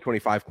the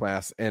 2025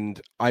 class.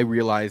 And I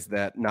realize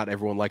that not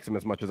everyone likes him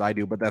as much as I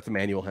do, but that's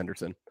Emmanuel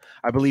Henderson.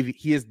 I believe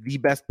he is the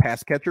best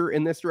pass catcher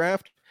in this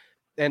draft.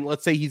 And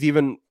let's say he's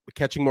even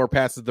catching more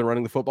passes than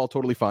running the football,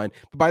 totally fine.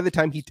 But by the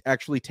time he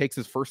actually takes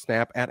his first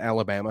snap at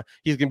Alabama,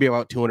 he's going to be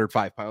about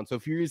 205 pounds. So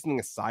if you're using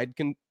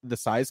the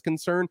size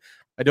concern,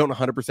 I don't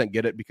 100%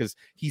 get it, because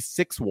he's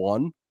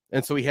 6'1",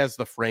 and so he has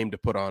the frame to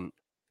put on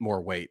more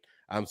weight.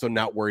 So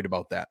not worried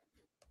about that.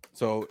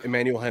 So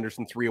Emmanuel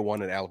Henderson,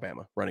 301 at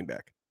Alabama, running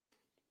back.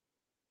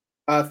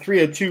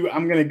 302,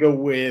 I'm going to go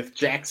with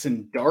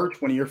Jackson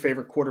Dart, one of your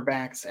favorite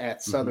quarterbacks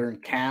at Southern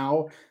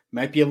Cal.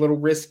 Might be a little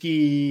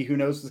risky. Who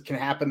knows what can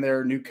happen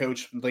there? New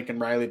coach, Lincoln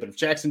Riley. But if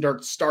Jackson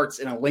Dart starts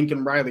in a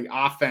Lincoln Riley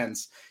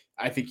offense,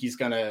 I think he's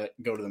going to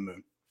go to the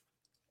moon.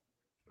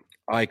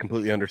 I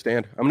completely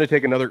understand. I'm going to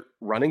take another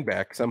running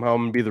back. Somehow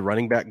I'm going to be the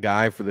running back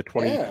guy for the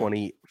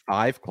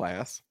 2025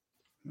 class.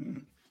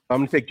 I'm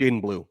going to take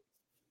Jaden Blue,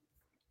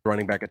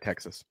 running back at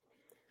Texas.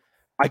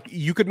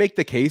 You could make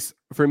the case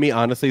for me,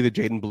 honestly, that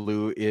Jaden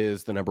Blue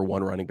is the number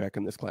 1 running back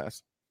in this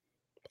class.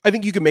 I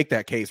think you can make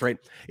that case, right?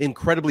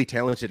 Incredibly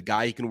talented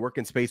guy. He can work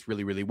in space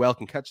really, really well,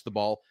 can catch the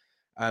ball.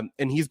 And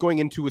he's going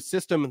into a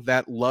system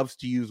that loves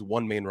to use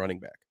one main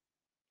running back,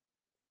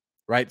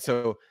 right?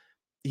 So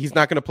he's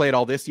not going to play it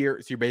all this year.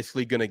 So you're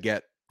basically going to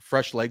get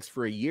fresh legs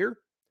for a year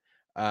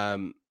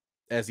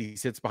as he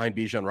sits behind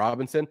Bijan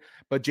Robinson.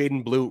 But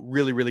Jaden Blue,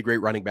 really, really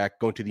great running back,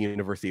 going to the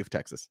University of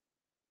Texas.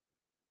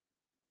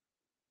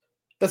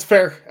 That's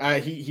fair.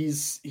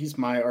 He's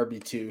my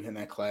RB2 in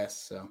that class,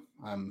 so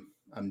I'm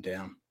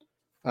down.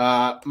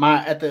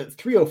 At the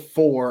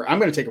 304, I'm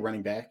going to take a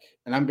running back,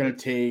 and I'm going to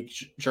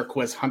take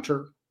Jarquez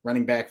Hunter,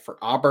 running back for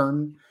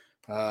Auburn,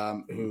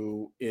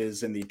 who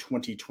is in the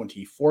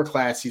 2024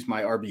 class. He's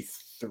my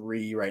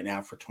RB3 right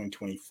now for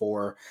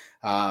 2024.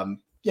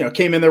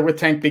 Came in there with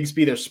Tank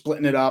Bigsby. They're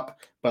splitting it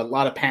up, but a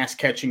lot of pass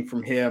catching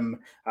from him.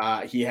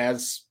 He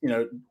has,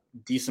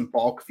 decent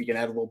bulk. If he can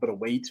add a little bit of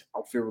weight,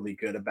 I'll feel really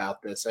good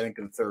about this. I think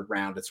in the 3rd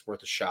round, it's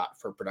worth a shot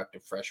for a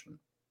productive freshman.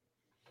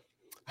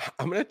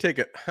 I'm going to take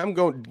it. I'm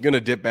going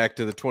to dip back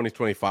to the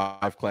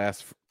 2025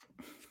 class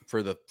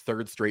for the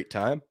 3rd straight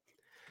time.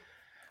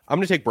 I'm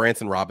going to take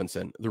Branson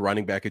Robinson, the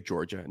running back at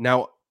Georgia.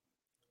 Now,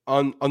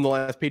 on the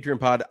last Patreon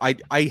pod,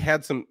 I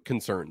had some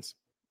concerns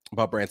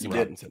about Branson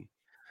Robinson.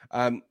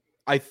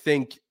 I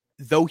think,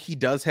 though he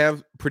does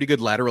have pretty good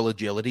lateral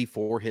agility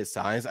for his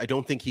size, I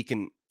don't think he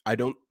can. I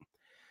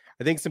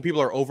think some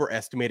people are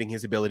overestimating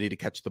his ability to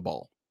catch the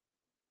ball.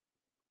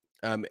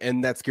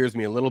 And that scares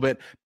me a little bit,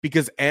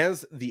 because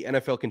as the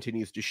NFL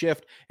continues to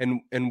shift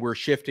and we're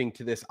shifting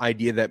to this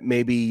idea that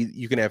maybe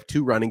you can have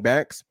 2 running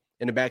backs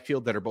in a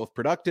backfield that are both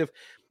productive,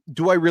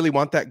 do I really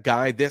want that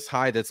guy this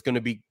high that's going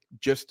to be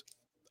just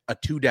a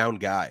 2-down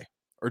guy?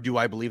 Or do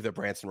I believe that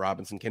Branson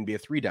Robinson can be a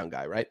 3-down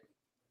guy, right?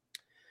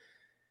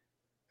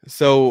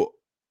 So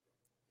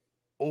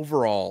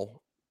overall,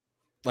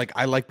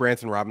 I like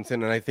Branson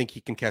Robinson, and I think he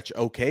can catch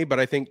okay, but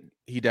I think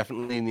he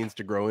definitely needs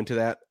to grow into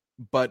that.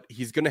 But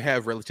he's going to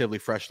have relatively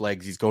fresh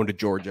legs. He's going to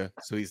Georgia,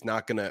 so he's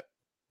not going to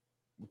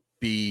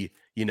be,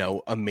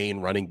 a main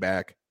running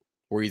back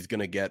where he's going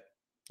to get,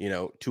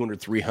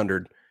 200,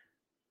 300,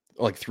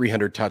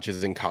 300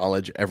 touches in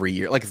college every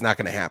year. It's not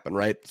going to happen,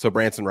 right? So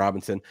Branson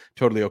Robinson,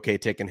 totally okay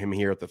taking him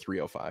here at the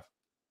 305.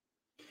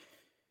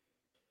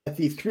 At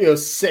the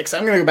 306,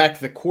 I'm going to go back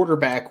to the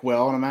quarterback and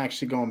I'm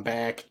actually going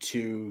back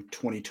to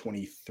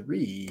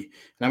 2023.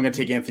 And I'm going to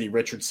take Anthony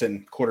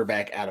Richardson,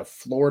 quarterback out of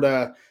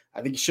Florida.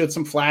 I think he showed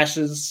some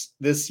flashes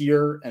this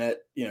year. And at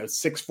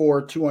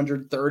 6'4",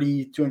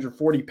 230,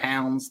 240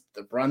 pounds,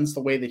 that runs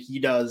the way that he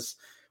does.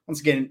 Once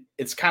again,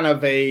 it's kind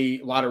of a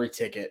lottery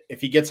ticket. If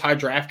he gets high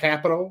draft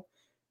capital,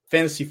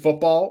 fantasy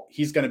football,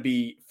 he's going to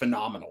be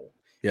phenomenal.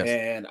 Yes.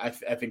 And I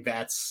think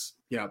that's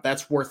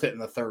worth it in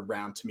the 3rd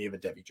round to me of a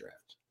Devy draft.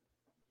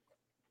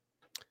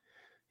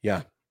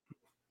 Yeah,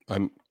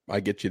 I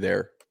get you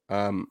there.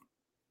 I'm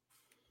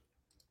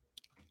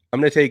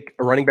going to take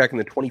a running back in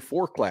the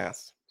 24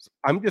 class.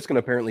 I'm just going to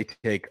apparently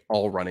take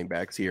all running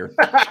backs here.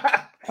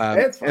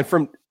 And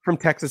from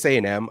Texas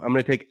A&M, I'm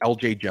going to take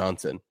LJ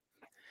Johnson.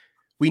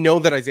 We know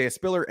that Isaiah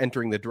Spiller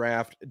entering the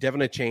draft. Devin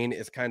Achane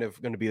is kind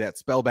of going to be that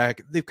spellback.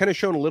 They've kind of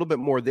shown a little bit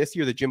more this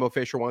year that Jimbo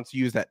Fisher wants to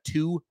use that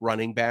 2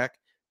 running back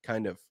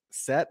kind of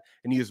set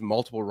and use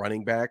multiple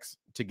running backs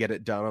to get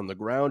it done on the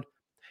ground.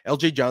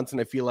 LJ Johnson,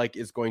 I feel like,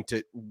 is going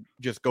to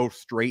just go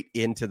straight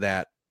into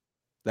that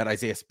that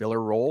Isaiah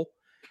Spiller role.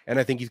 And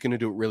I think he's going to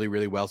do it really,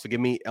 really well. So give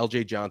me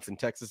LJ Johnson,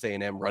 Texas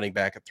A&M running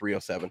back at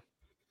 307.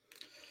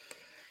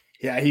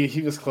 Yeah,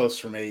 he was close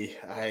for me.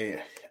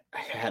 I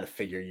had to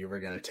figure you were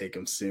going to take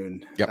him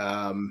soon. Yep.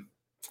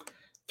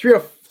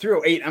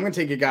 308. I'm going to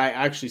take a guy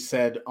I actually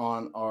said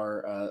on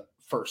our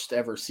first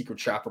ever Secret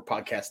Shopper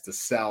podcast to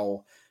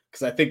sell,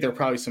 because I think there are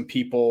probably some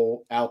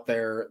people out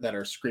there that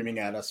are screaming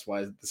at us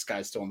why this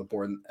guy's still on the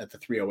board at the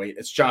 308.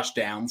 It's Josh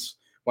Downs,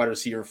 wide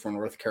receiver from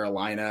North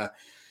Carolina.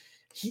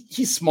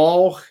 He's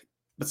small,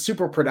 but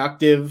super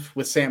productive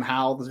with Sam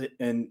Howell,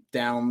 and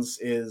Downs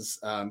is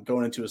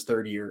going into his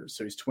third year.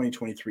 So he's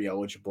 2023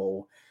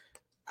 eligible.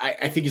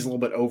 I think he's a little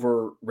bit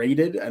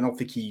overrated. I don't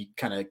think he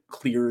kind of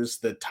clears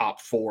the top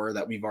 4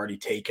 that we've already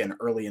taken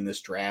early in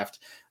this draft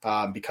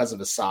because of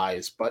his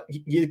size, but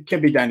he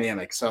can be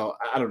dynamic. So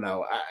I don't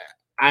know.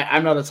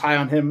 I'm not as high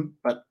on him,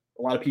 but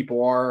a lot of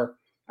people are.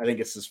 I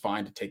think it's just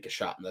fine to take a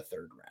shot in the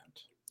third round.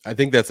 I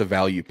think that's a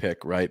value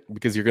pick, right?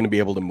 Because you're going to be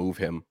able to move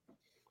him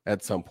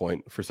at some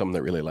point for someone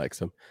that really likes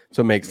him.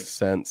 So it makes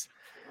sense.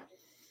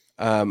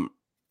 I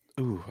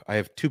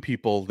have 2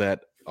 people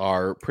that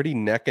are pretty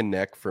neck and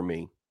neck for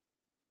me.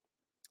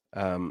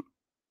 Do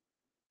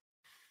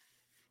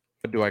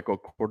I go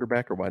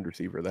quarterback or wide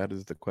receiver? That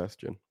is the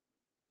question.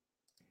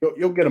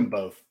 You'll get them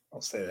both.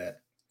 I'll say that.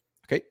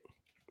 Okay.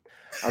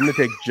 I'm going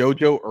to take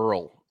JoJo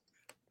Earle,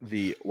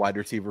 the wide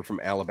receiver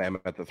from Alabama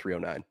at the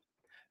 309.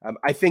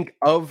 I think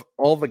of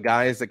all the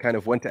guys that kind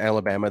of went to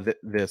Alabama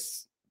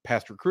this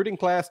past recruiting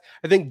class,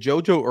 I think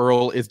JoJo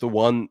Earle is the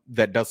one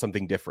that does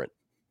something different.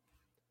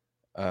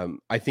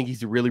 I think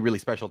he's a really, really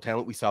special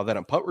talent. We saw that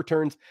on punt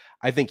returns.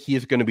 I think he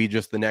is going to be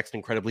just the next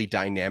incredibly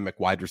dynamic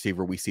wide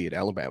receiver we see at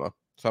Alabama.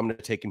 So I'm going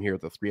to take him here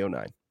at the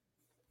 309.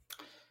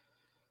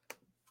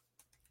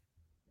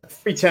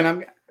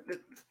 310.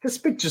 This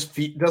pick just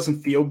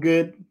doesn't feel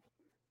good,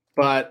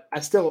 but I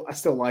still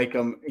like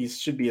him. He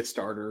should be a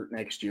starter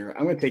next year.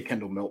 I'm going to take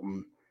Kendall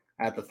Milton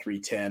at the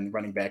 310,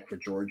 running back for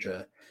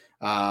Georgia.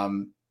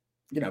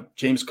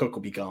 James Cook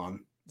will be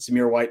gone.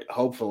 Zamir White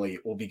hopefully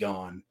will be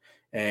gone.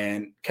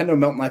 And Kendall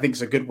Milton, I think,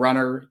 is a good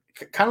runner,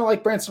 kind of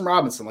like Branson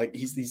Robinson. Like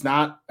he's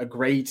not a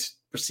great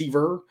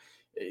receiver.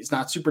 He's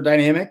not super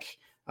dynamic,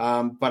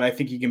 but I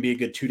think he can be a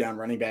good 2-down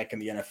running back in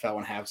the NFL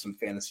and have some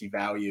fantasy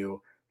value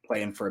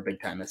playing for a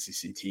big-time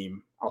SEC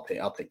team. I'll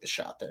take the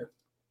shot there.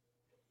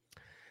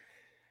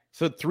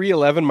 So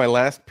 311, my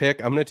last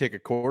pick, I'm going to take a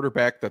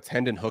quarterback that's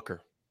Hendon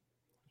Hooker,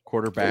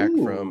 quarterback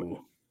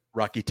from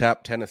Rocky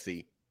Top,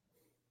 Tennessee.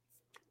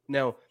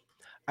 Now,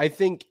 I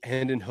think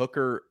Hendon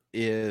Hooker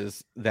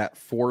is that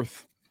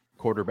 4th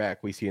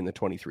quarterback we see in the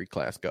 23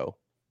 class go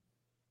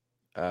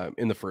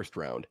in the first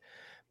round.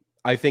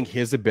 I think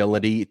his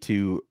ability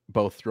to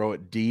both throw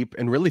it deep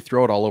and really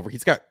throw it all over.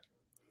 He's got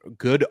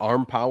good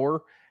arm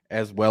power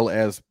as well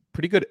as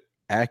pretty good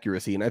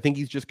accuracy. And I think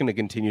he's just going to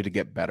continue to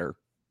get better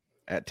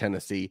at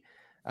Tennessee.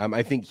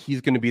 I think he's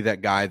going to be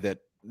that guy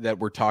that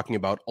we're talking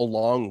about,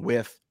 along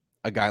with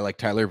a guy like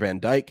Tyler Van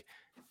Dyke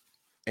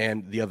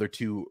and the other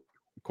 2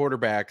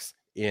 quarterbacks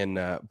in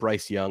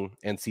Bryce Young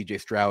and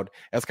CJ Stroud,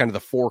 as kind of the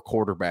 4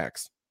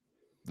 quarterbacks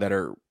that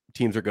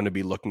teams are going to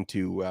be looking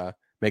to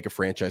make a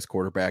franchise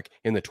quarterback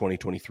in the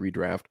 2023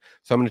 draft.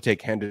 So I'm going to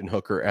take Hendon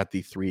Hooker at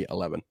the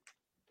 311.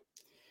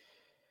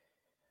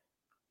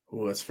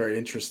 Oh, that's very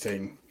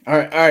interesting. All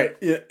right.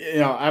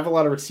 I have a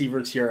lot of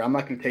receivers here. I'm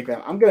not going to take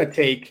them. I'm going to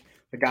take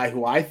the guy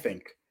who I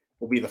think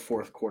will be the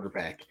 4th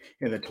quarterback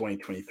in the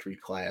 2023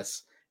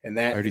 class, and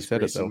that is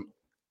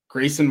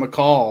Grayson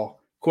McCall,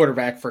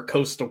 quarterback for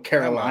Coastal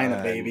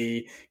Carolina,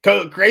 baby.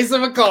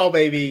 Grayson McCall,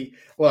 baby.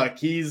 Look,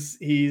 he's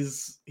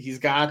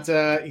got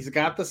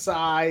the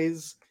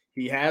size.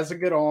 He has a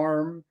good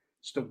arm.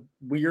 Just a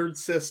weird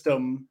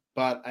system,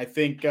 but I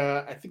think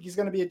he's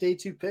going to be a day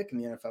 2 pick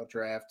in the NFL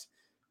draft.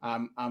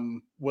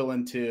 I'm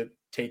willing to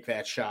take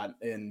that shot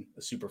in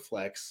a super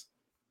flex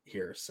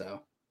here.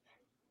 So,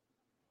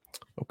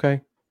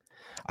 okay,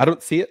 I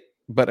don't see it,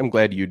 but I'm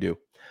glad you do.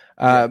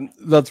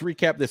 Let's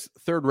recap this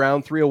third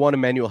round. 301,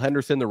 Emmanuel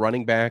Henderson, the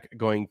running back,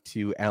 going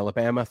to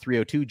Alabama.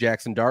 302,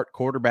 Jackson Dart,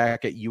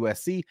 quarterback at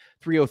USC.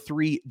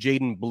 303,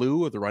 Jaden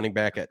Blue, the running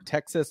back at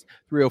Texas.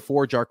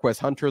 304, Jarquez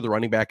Hunter, the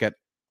running back at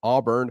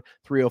Auburn.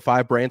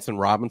 305, Branson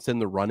Robinson,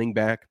 the running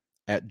back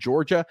at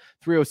Georgia.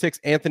 306,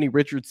 Anthony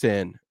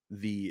Richardson,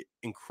 the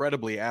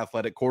incredibly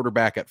athletic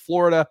quarterback at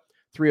Florida.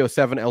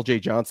 307,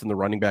 LJ Johnson, the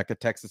running back at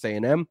Texas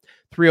A&M.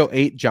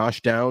 308,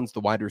 Josh Downs, the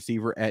wide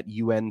receiver at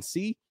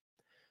UNC.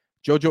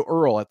 JoJo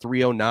Earle at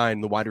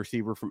 309, the wide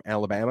receiver from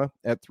Alabama.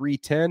 At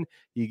 310,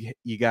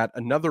 you got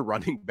another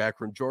running back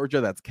from Georgia.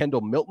 That's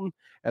Kendall Milton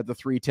at the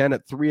 310.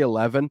 At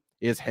 311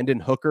 is Hendon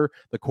Hooker,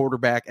 the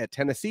quarterback at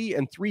Tennessee.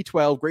 And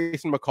 312,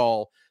 Grayson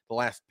McCall, the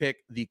last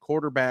pick, the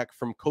quarterback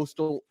from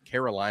Coastal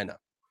Carolina.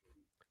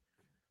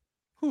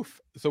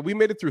 So we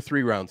made it through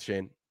 3 rounds,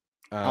 Shane.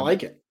 I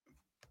like it.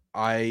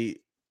 I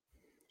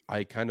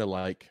kind of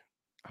like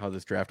how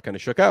this draft kind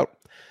of shook out.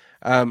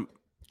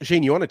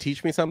 Shane, you want to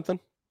teach me something?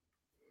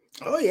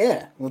 Oh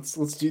yeah, let's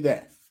do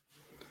that.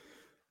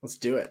 Let's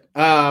do it.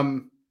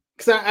 Kind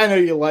because I know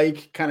you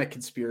like kind of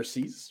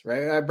conspiracies,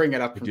 right? I bring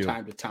it up from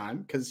time to time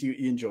because you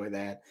enjoy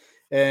that.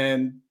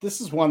 And this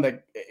is one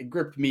that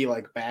gripped me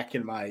like back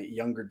in my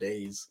younger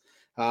days.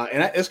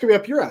 And it's gonna be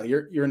up your alley.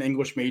 You're an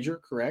English major,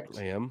 correct?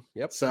 I am.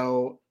 Yep.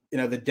 So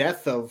the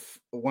death of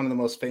one of the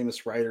most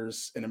famous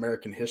writers in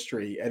American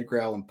history, Edgar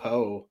Allan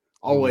Poe,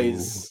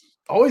 always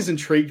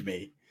intrigued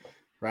me,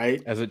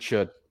 right? As it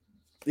should.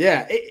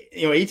 Yeah,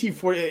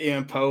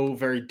 1840. Poe,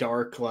 very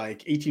dark.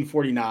 Like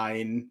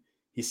 1849,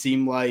 he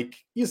seemed like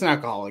he's an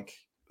alcoholic,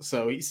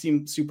 so he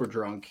seemed super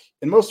drunk.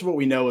 And most of what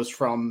we know is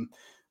from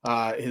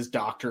his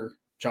doctor,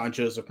 John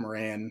Joseph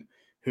Moran,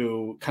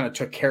 who kind of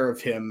took care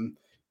of him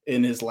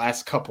in his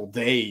last couple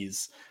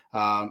days.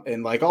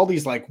 And like all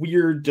these like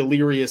weird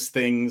delirious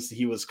things,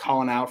 he was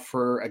calling out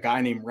for a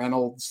guy named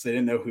Reynolds. They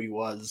didn't know who he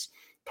was.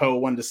 Poe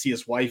wanted to see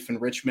his wife in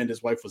Richmond.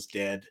 His wife was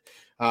dead.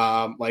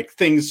 Like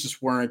things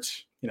just weren't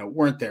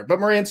there. But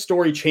Moran's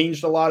story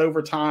changed a lot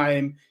over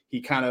time. He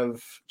kind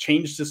of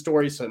changed his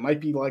story, so it might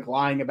be like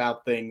lying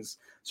about things.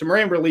 So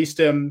Moran released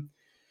him.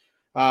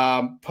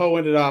 Poe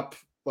ended up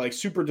like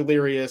super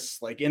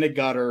delirious, like in a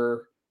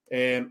gutter,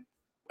 and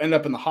ended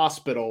up in the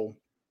hospital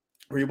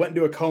where he went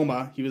into a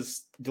coma. He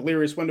was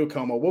delirious, went into a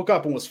coma, woke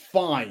up and was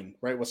fine,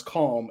 right? Was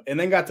calm, and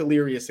then got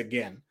delirious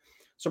again.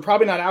 So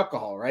probably not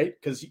alcohol, right?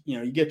 Because,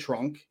 you get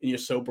drunk and you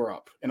sober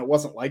up. And it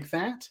wasn't like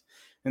that.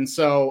 And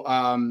so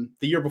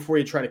the year before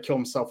he tried to kill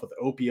himself with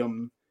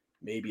opium,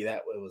 maybe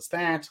that was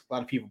that. A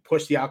lot of people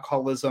pushed the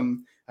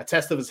alcoholism. A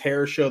test of his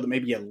hair showed that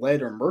maybe he had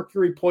lead or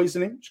mercury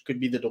poisoning, which could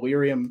be the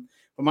delirium.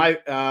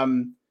 But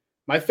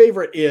my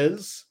favorite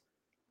is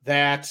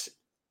that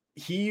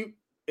he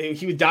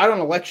died on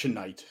election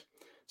night.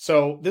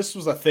 So this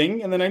was a thing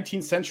in the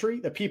 19th century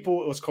that it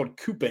was called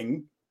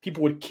cooping.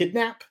 People would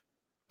kidnap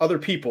other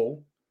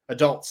people,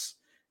 adults,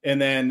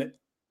 and then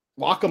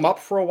lock them up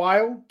for a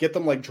while, get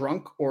them like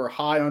drunk or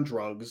high on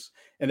drugs,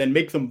 and then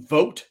make them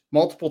vote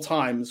multiple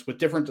times with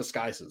different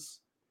disguises.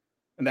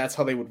 And that's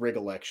how they would rig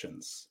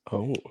elections.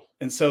 Oh.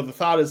 And so the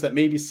thought is that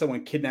maybe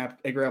someone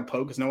kidnapped Edgar Allan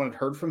Poe because no one had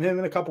heard from him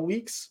in a couple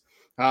weeks,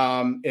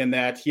 and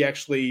that he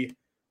actually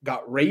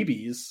got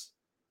rabies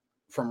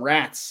from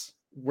rats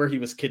where he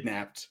was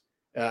kidnapped,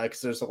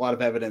 because there's a lot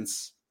of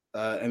evidence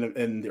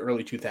in the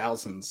early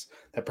 2000s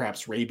that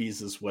perhaps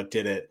rabies is what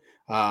did it.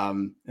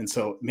 And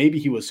so maybe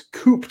he was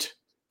cooped,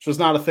 which was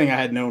not a thing I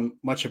had known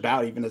much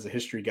about, even as a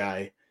history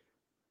guy.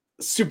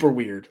 Super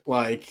weird.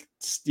 Like,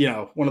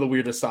 one of the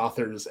weirdest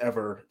authors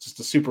ever. Just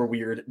a super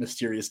weird,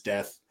 mysterious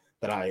death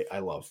that I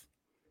love.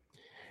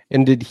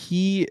 And did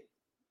he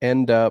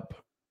end up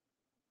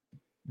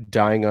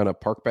dying on a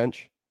park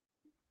bench?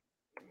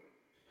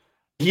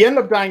 He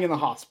ended up dying in the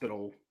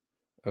hospital.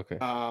 Okay.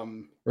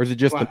 Or is it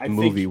just the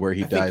movie where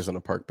he dies on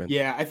a park bench?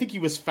 Yeah, I think he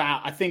was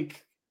found. I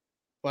think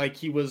like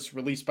he was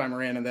released by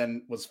Moran and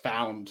then was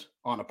found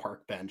on a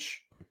park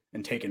bench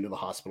and taken to the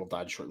hospital,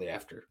 died shortly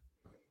after.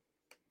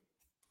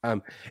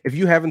 If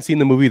you haven't seen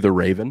the movie The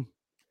Raven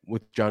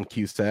with John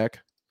Cusack,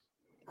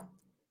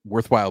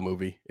 worthwhile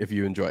movie if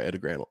you enjoy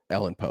Edgar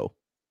Allan Poe.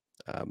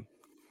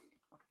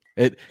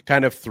 It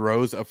kind of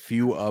throws a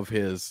few of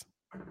his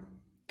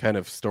kind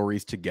of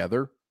stories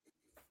together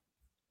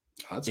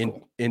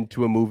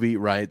into a movie,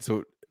 right?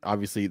 So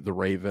obviously The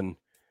Raven,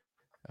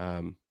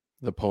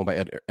 the poem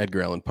by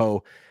Edgar Allan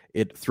Poe,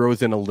 it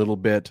throws in a little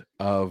bit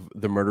of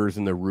The Murders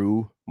in the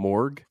Rue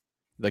Morgue,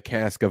 The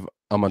Cask of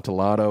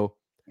Amontillado,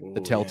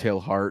 The Telltale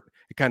Heart.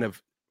 It kind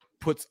of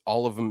puts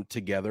all of them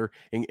together,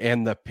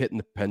 and The Pit and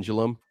the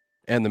Pendulum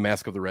and The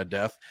Mask of the Red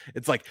Death.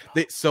 It's like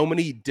so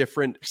many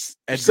different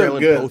Edgar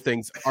Allan Poe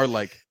things are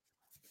like,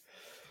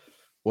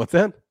 what's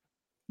that?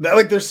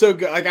 Like they're so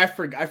good. Like I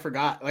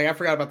forgot. Like I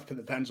forgot about the Pit and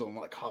the Pendulum.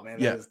 I'm like, oh man,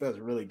 that was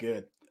really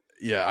good.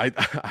 Yeah,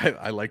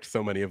 I liked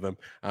so many of them.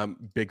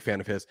 Big fan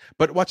of his.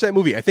 But watch that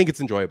movie. I think it's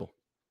enjoyable.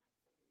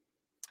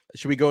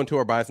 Should we go into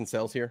our buys and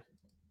sells here?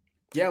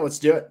 Yeah, let's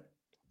do it.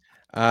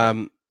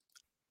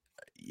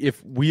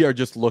 If we are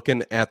just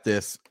looking at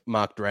this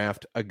mock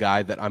draft, a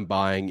guy that I'm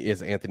buying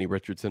is Anthony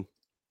Richardson.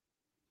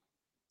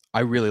 I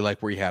really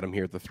like where he had him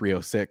here at the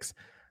 306.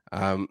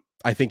 I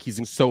think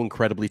he's so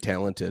incredibly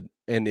talented.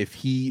 And if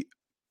he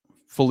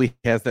fully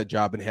has that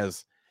job and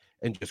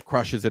just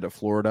crushes it at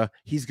Florida,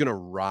 he's going to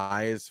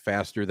rise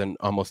faster than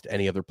almost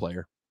any other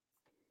player.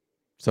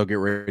 So get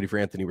ready for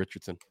Anthony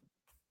Richardson.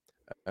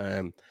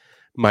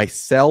 My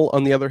sell,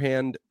 on the other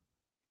hand,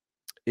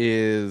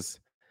 is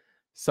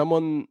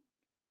someone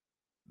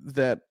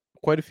that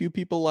quite a few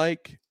people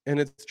like, and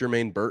it's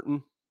Jermaine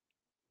Burton.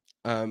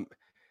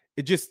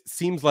 It just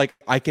seems like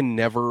I can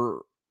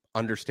never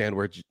understand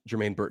where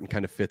Jermaine Burton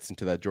kind of fits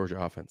into that Georgia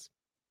offense.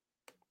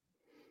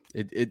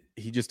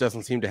 He just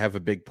doesn't seem to have a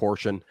big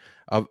portion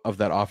of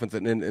that offense,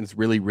 and it's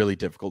really, really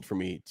difficult for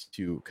me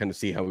to kind of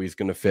see how he's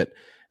going to fit,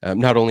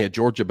 not only at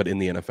Georgia but in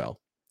the NFL.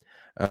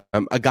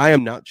 A guy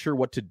I'm not sure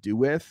what to do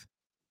with.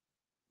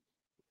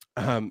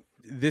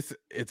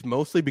 It's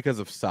mostly because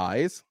of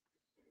size,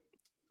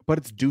 but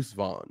it's Deuce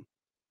Vaughn.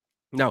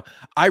 Now,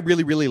 I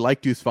really, really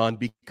like Deuce Vaughn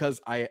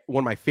because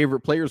one of my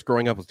favorite players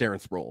growing up was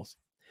Darren Sproles,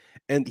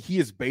 and he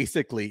is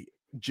basically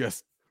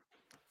just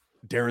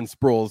Darren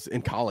Sproles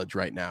in college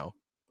right now,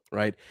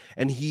 right?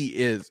 And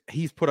he's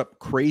put up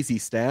crazy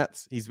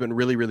stats. He's been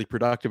really, really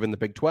productive in the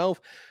Big 12.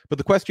 But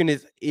the question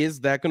is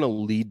that going to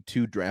lead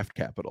to draft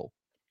capital,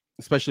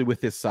 especially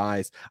with his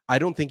size? I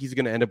don't think he's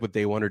going to end up with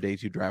day 1 or day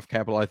 2 draft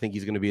capital. I think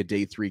he's going to be a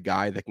day 3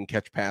 guy that can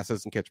catch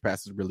passes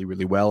really,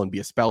 really well and be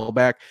a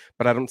spellback.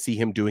 But I don't see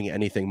him doing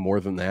anything more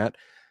than that.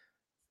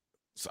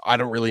 So I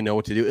don't really know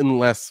what to do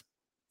unless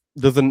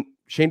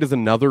Shane, does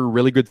another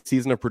really good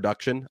season of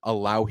production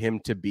allow him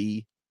to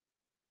be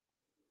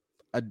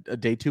a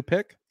day 2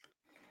 pick?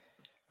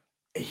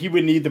 He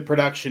would need the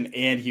production,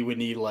 and he would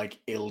need like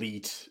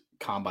elite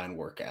combine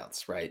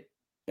workouts, right?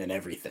 And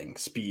everything,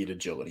 speed,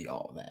 agility,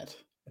 all of that.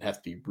 It has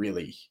to be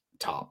really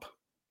top.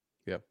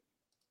 Yep.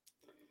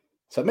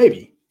 So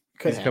maybe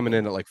he's coming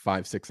in at like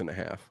 5',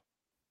 6.5.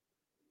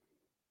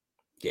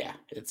 Yeah,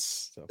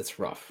 it's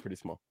rough. Pretty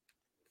small.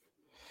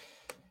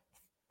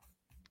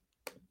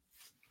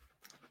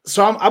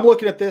 So I'm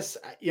looking at this.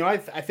 I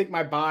think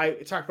my buy,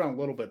 we talked about it a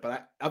little bit,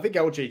 but I think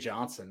OJ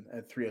Johnson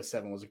at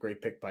 307 was a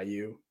great pick by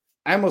you.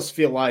 I almost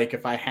feel like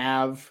if I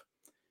have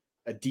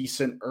a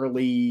decent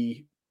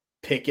early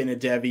pick in a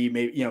Devy,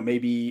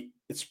 maybe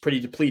it's pretty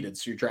depleted.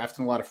 So you're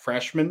drafting a lot of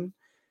freshmen.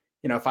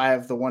 If I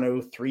have the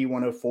 103,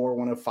 104,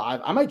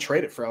 105, I might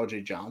trade it for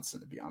LJ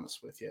Johnson, to be honest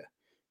with you,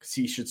 because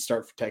he should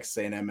start for Texas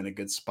A&M in a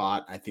good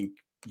spot. I think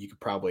you could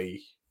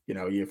probably,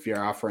 if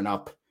you're offering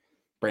up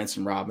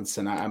Branson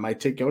Robinson, I might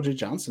take LJ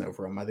Johnson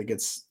over him. I think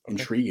it's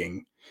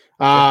intriguing.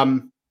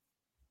 My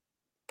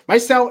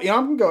sell,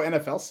 I'm going to go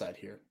NFL side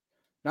here.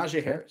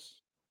 Najee Harris.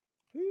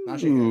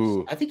 Najee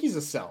Harris. I think he's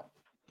a sell.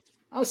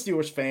 I'm a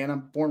Steelers fan.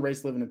 I'm born,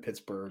 raised, living in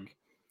Pittsburgh.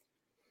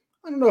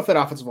 I don't know if that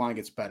offensive line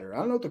gets better. I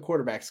don't know what the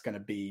quarterback's going to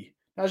be.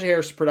 Najee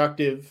Harris is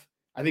productive.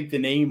 I think the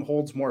name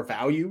holds more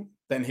value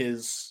than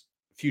his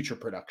future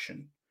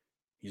production.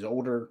 He's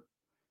older.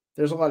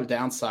 There's a lot of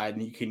downside,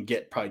 and you can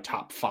get probably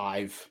top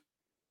 5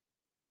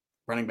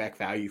 running back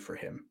value for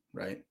him,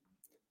 right?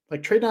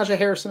 Like trade Najee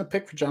Harris and a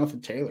pick for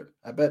Jonathan Taylor.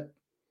 I bet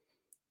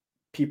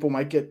people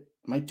might do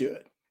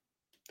it.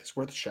 It's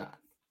worth a shot.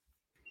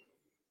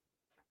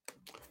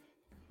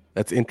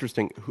 That's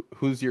interesting.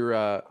 Who's your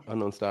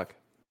unknown stock?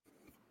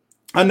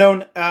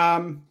 Unknown.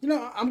 I'm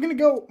going to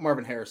go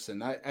Marvin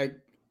Harrison. I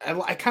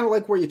kind of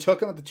like where you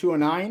took him at the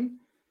 209.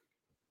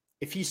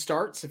 If he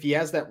starts, if he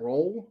has that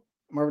role,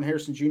 Marvin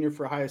Harrison Jr.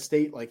 for Ohio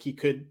State, like he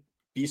could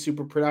be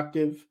super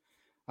productive.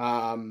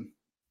 I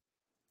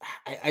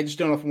just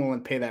don't know if I'm willing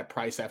to pay that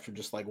price after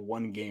just like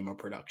one game of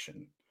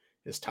production.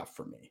 Is tough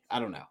for me. I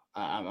don't know.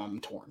 I'm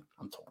torn.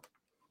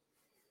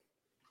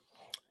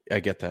 I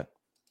get that.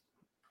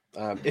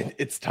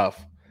 It's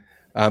tough.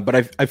 But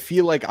I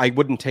feel like I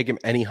wouldn't take him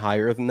any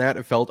higher than that.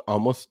 It felt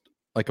almost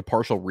like a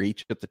partial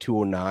reach at the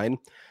 209.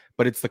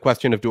 But it's the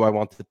question of, do I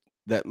want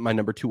my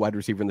number 2 wide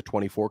receiver in the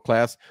 24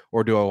 class,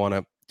 or do I want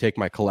to take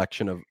my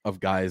collection of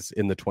guys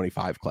in the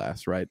 25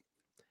 class, right?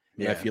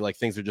 Yeah. And I feel like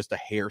things are just a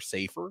hair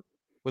safer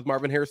with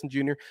Marvin Harrison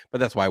Jr., but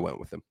that's why I went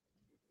with him.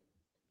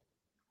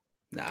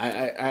 No,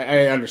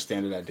 I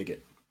understand it. I dig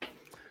it.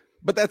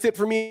 But that's it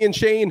for me and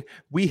Shane.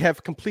 We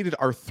have completed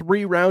our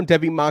 3-round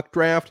Devy mock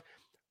draft.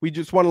 We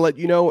just want to let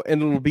you know,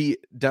 and it'll be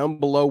down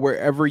below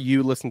wherever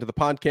you listen to the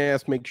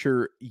podcast. Make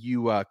sure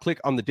you click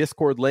on the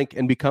Discord link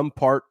and become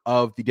part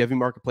of the Devy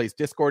Marketplace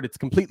Discord. It's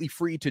completely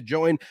free to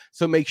join,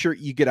 so make sure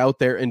you get out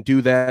there and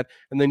do that,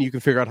 and then you can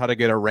figure out how to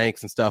get our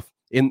ranks and stuff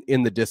in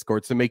the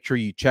Discord, so make sure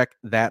you check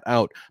that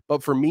out.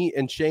 But for me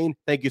and Shane,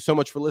 thank you so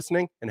much for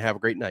listening, and have a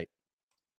great night.